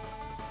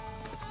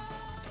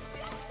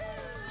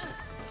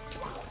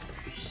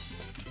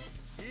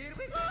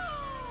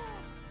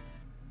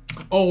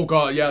 Oh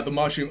god, yeah, the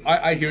mushroom.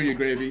 I hear you,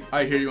 Gravy.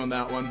 I hear you on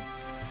that one.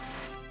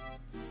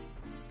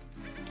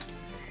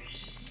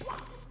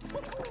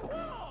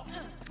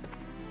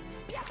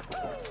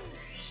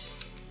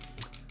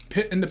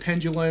 Pit and the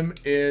Pendulum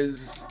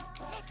is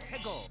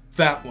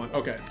that one.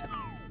 Okay.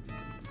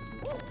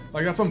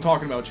 Like, that's what I'm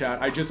talking about,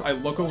 chat. I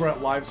look over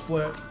at Live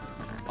Split,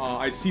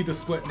 I see the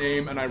split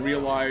name, and I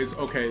realize,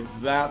 okay,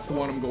 that's the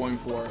one I'm going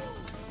for.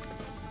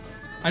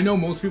 I know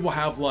most people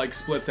have, like,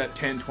 splits at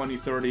 10, 20,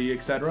 30,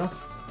 etc.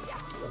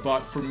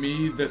 But for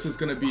me, this is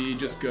going to be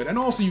just good. And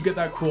also, you get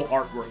that cool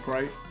artwork,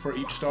 right? For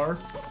each star.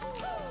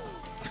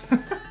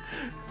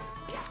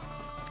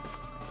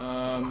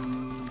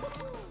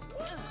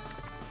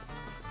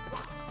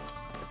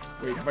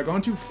 Wait, have I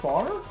gone too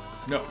far?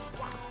 No.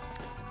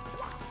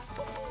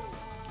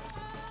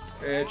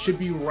 It should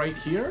be right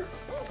here.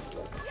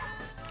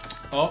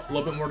 Oh, a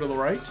little bit more to the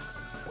right.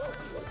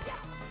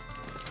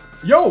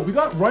 Yo, we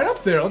got right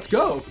up there. Let's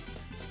go.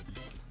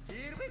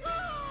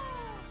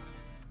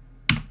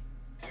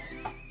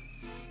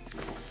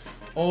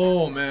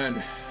 Oh,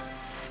 man.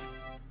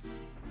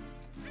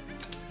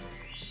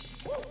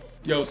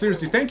 Yo,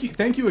 seriously,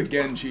 thank you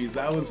again, Cheese.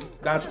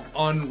 That's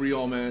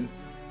unreal, man.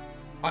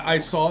 I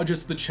saw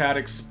just the chat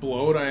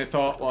explode, and I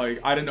thought, like,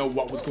 I didn't know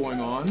what was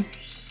going on.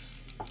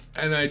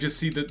 And I just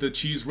see the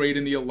cheese rate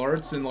in the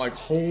alerts, and like,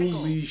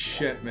 holy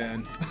shit,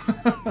 man.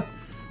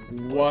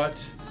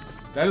 What?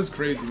 That is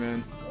crazy,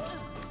 man.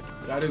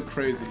 That is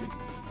crazy.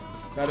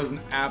 That is an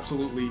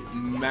absolutely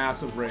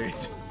massive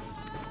rate.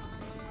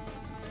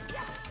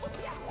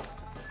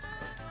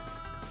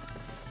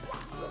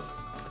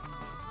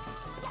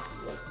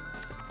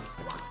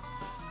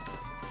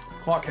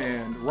 Clock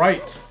hand,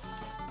 right.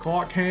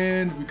 Clock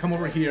hand, we come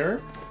over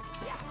here.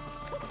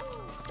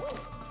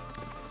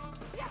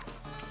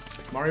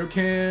 Mario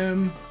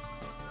Cam.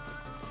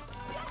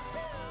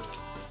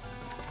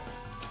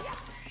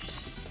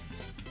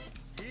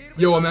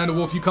 Yo, Amanda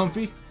Wolf, you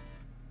comfy?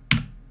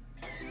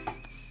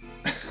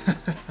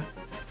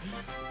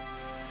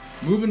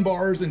 Moving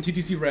bars and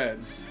TTC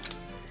Reds.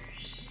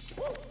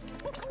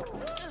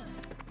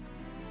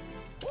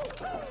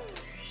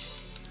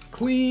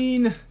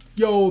 Clean.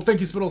 Yo, thank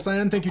you, Spittle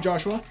Sand. Thank you,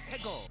 Joshua.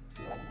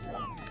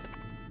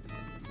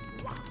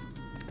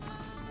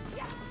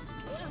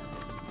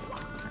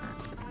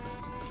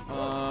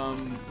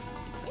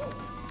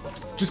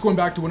 Just going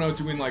back to when I was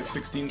doing like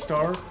 16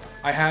 star,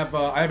 I have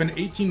an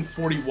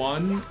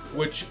 1841,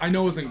 which I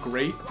know isn't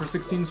great for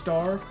 16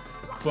 star,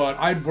 but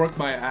I'd worked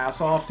my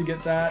ass off to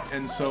get that,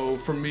 and so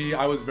for me,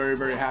 I was very,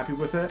 very happy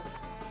with it.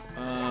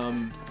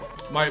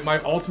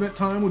 My ultimate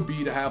time would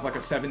be to have like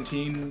a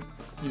 17,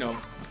 you know,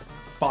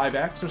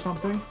 5x or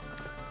something.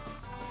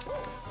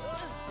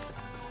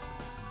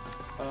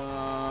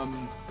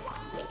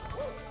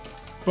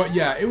 But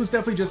yeah, it was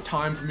definitely just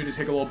time for me to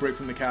take a little break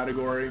from the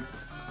category.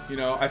 You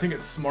know, I think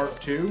it's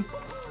smart too,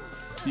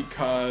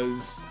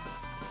 because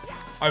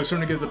I was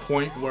starting to get to the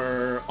point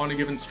where on a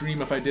given stream,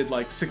 if I did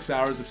like 6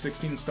 hours of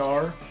 16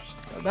 star,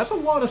 that's a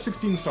lot of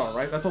 16 star,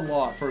 right? That's a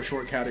lot for a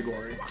short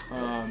category.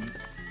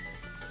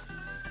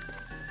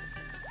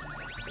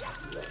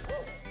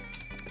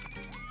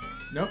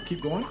 Nope,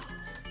 keep going.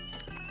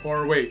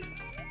 Or wait.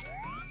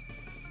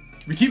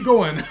 We keep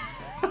going.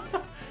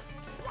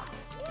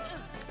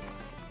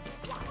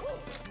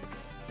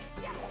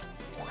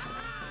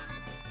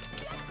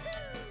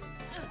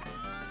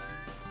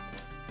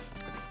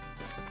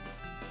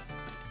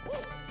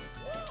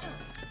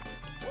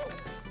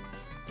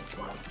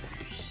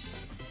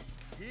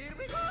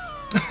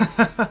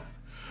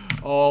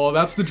 Oh,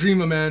 that's the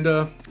dream,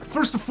 Amanda.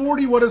 First to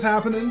 40, what is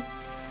happening?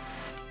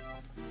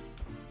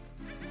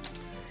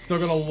 Still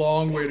got a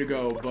long way to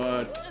go,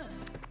 but...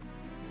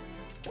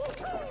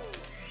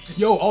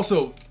 Yo,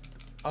 also,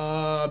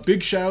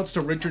 big shoutouts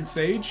to Richard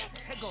Sage.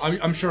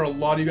 I'm sure a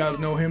lot of you guys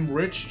know him.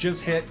 Rich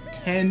just hit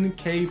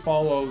 10k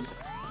follows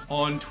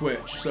on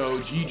Twitch, so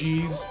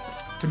GG's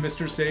to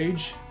Mr.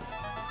 Sage,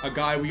 a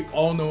guy we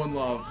all know and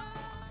love.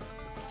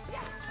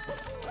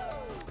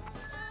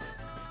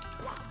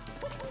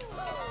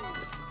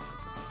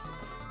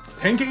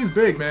 10k is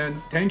big, man.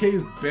 10k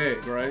is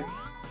big, right?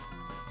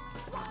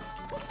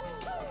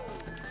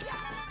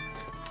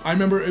 I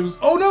remember it was...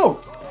 Oh,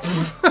 no!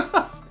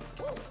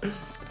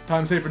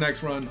 Time save for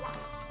next run.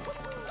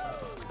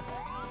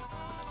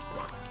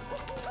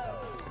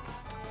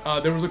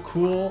 There was a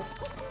cool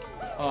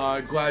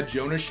Glad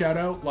Jonas shout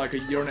out like a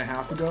year and a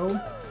half ago,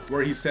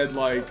 where he said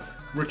like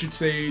Richard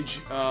Sage,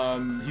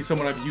 he's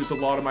someone I've used a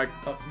lot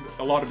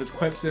of his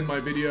clips in my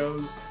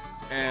videos,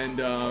 and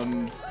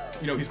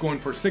you know, he's going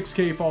for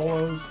 6K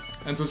follows,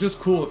 and so it's just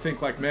cool to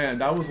think like, man,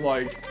 that was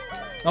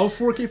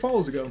 4K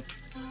follows ago.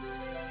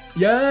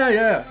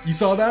 Yeah, you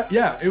saw that?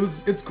 Yeah,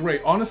 it's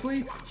great.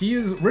 Honestly,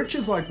 Rich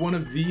is like one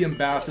of the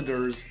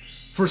ambassadors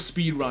for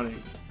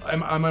speedrunning.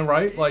 Am I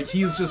right? Like,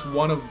 he's just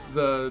one of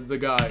the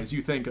guys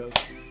you think of.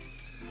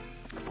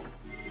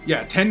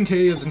 Yeah, 10K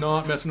is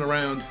not messing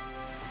around.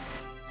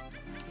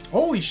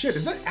 Holy shit,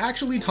 is that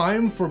actually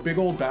time for big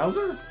old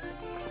Bowser?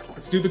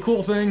 Let's do the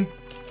cool thing.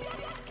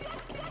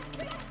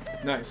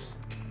 Nice.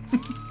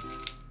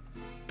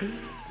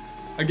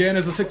 Again,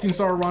 as a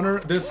 16-star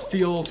runner, this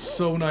feels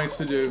so nice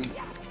to do.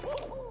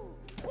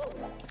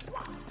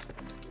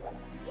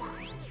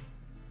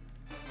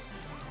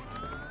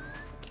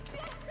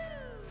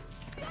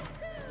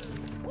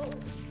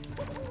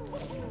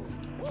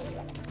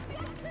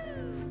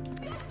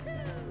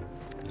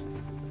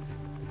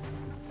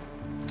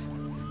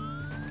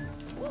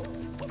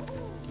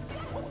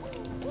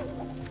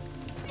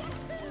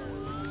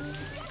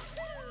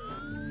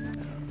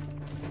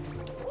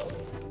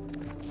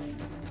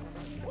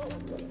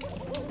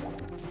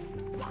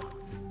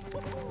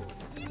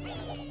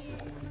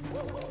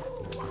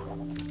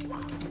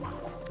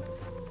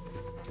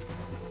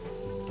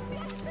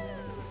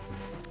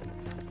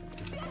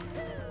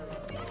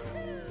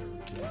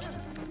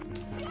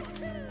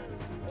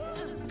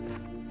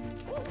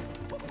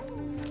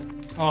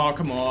 Oh,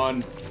 come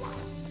on.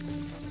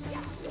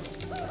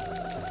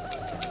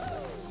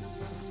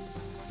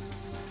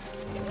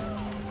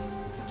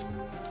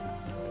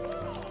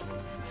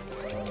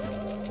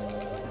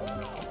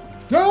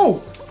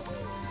 No!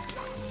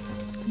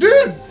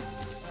 Dude!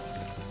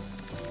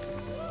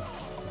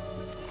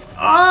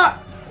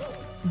 Ah!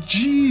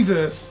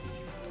 Jesus!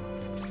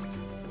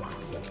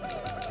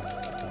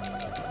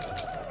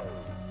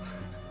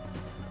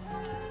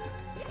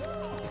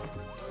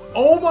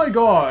 Oh my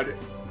god!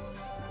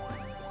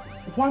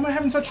 Why am I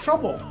having such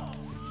trouble?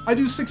 I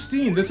do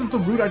 16. This is the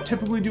route I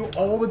typically do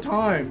all the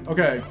time.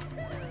 Okay.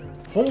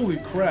 Holy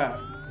crap.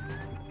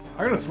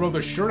 I gotta throw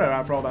this shirt out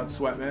after all that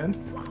sweat, man.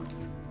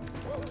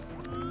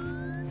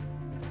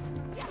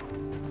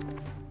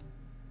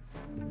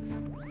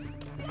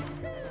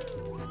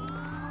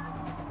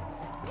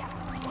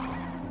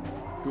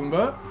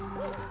 Goomba.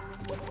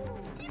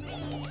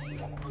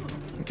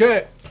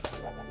 Okay.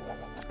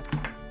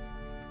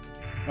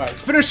 Alright,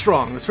 let's finish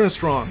strong. Let's finish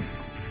strong.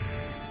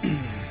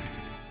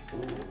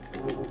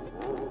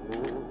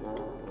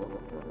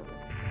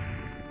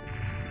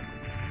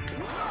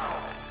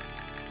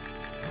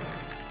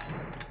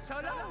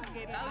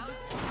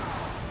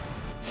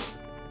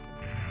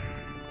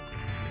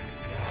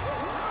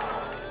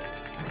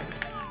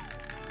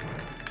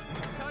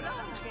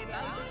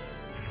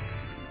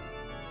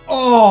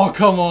 Oh,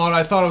 come on.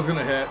 I thought I was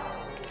gonna hit.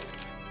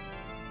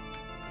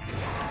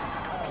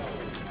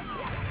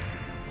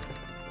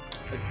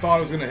 I thought I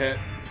was gonna hit.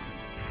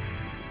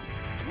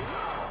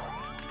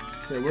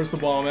 Okay, where's the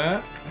bomb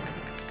at?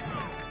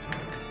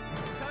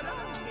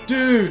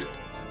 Dude!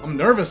 I'm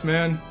nervous,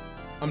 man.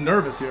 I'm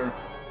nervous here.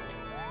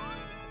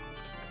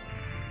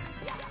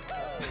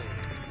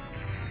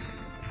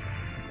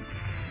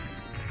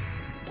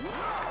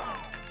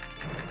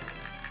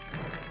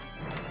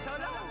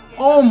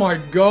 Oh my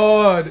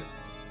god!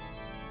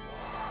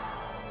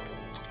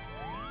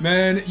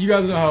 Man, you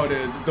guys know how it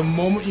is. The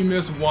moment you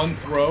miss one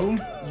throw,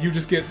 you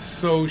just get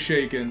so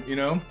shaken, you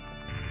know?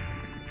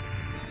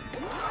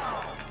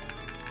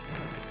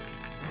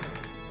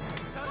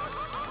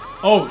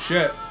 Oh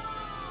shit.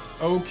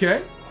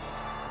 Okay.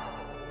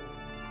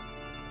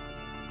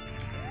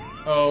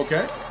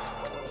 Okay.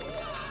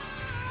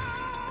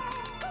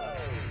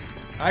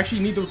 I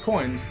actually need those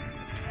coins.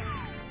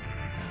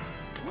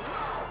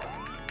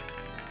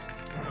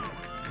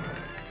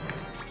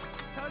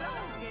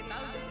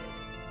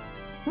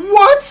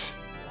 What?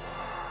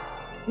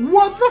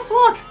 What the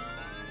fuck?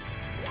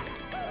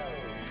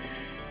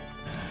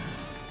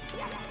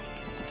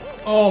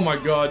 Oh my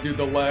god, dude,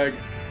 the lag.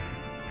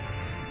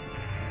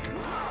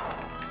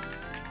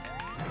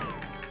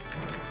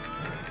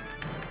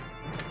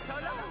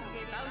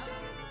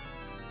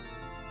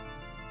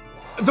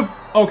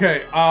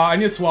 Okay, I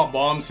need to swap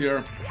bombs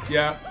here.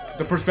 Yeah,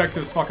 the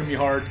perspective's fucking me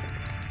hard.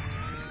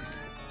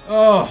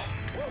 Ugh.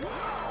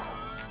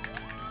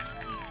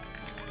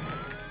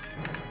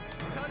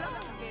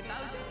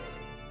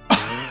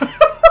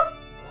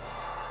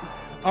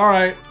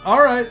 Alright,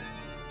 alright.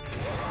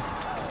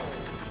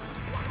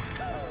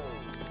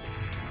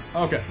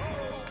 Okay.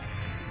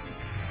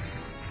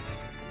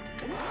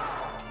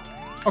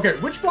 Okay,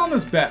 which bomb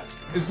is best?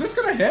 Is this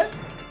gonna hit?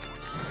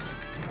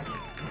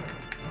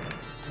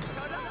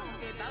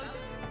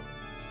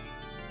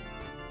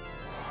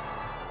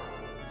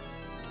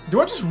 Do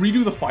I just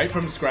redo the fight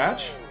from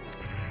scratch?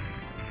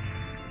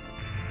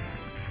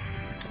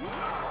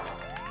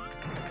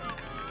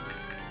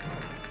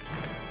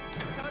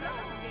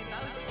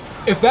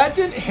 If that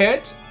didn't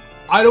hit,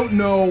 I don't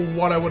know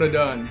what I would have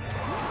done.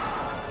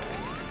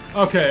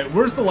 Okay,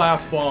 where's the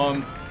last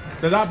bomb?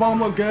 Did that bomb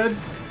look good?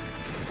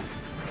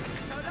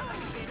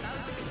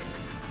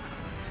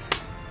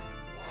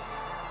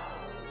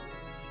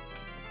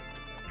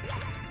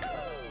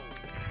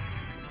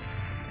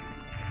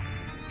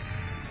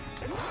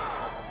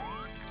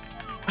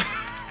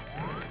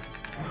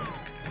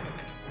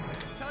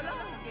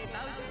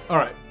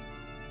 Alright.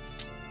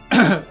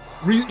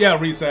 Yeah,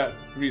 reset.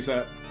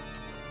 Reset.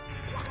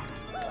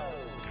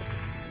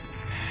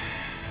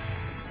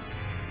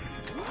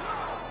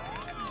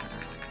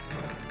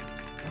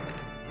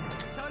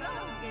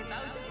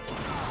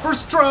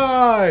 First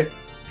try!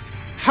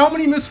 How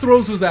many missed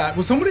throws was that?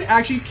 Was somebody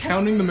actually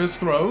counting the missed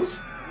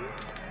throws?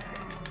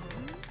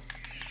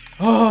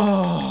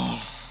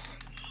 Oh.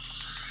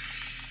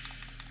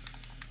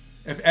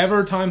 If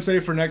ever time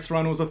save for next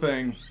run was a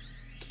thing.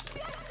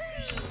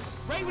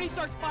 Right when he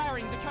starts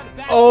firing, they're trying to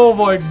back. Oh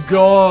my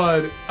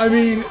god. I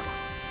mean,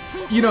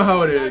 you know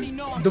how it is.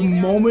 The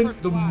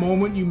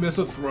moment you miss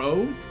a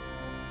throw,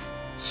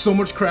 so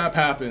much crap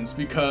happens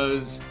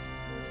because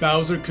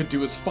Bowser could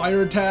do his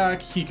fire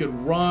attack, he could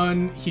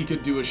run, he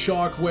could do a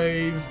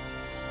shockwave,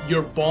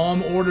 your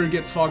bomb order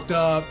gets fucked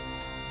up.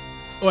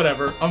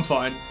 Whatever, I'm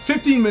fine.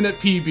 15-minute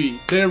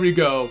PB. There we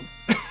go.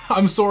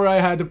 I'm sorry I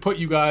had to put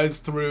you guys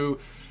through,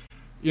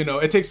 you know,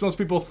 it takes most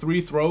people 3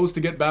 throws to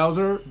get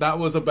Bowser. That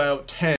was about 10.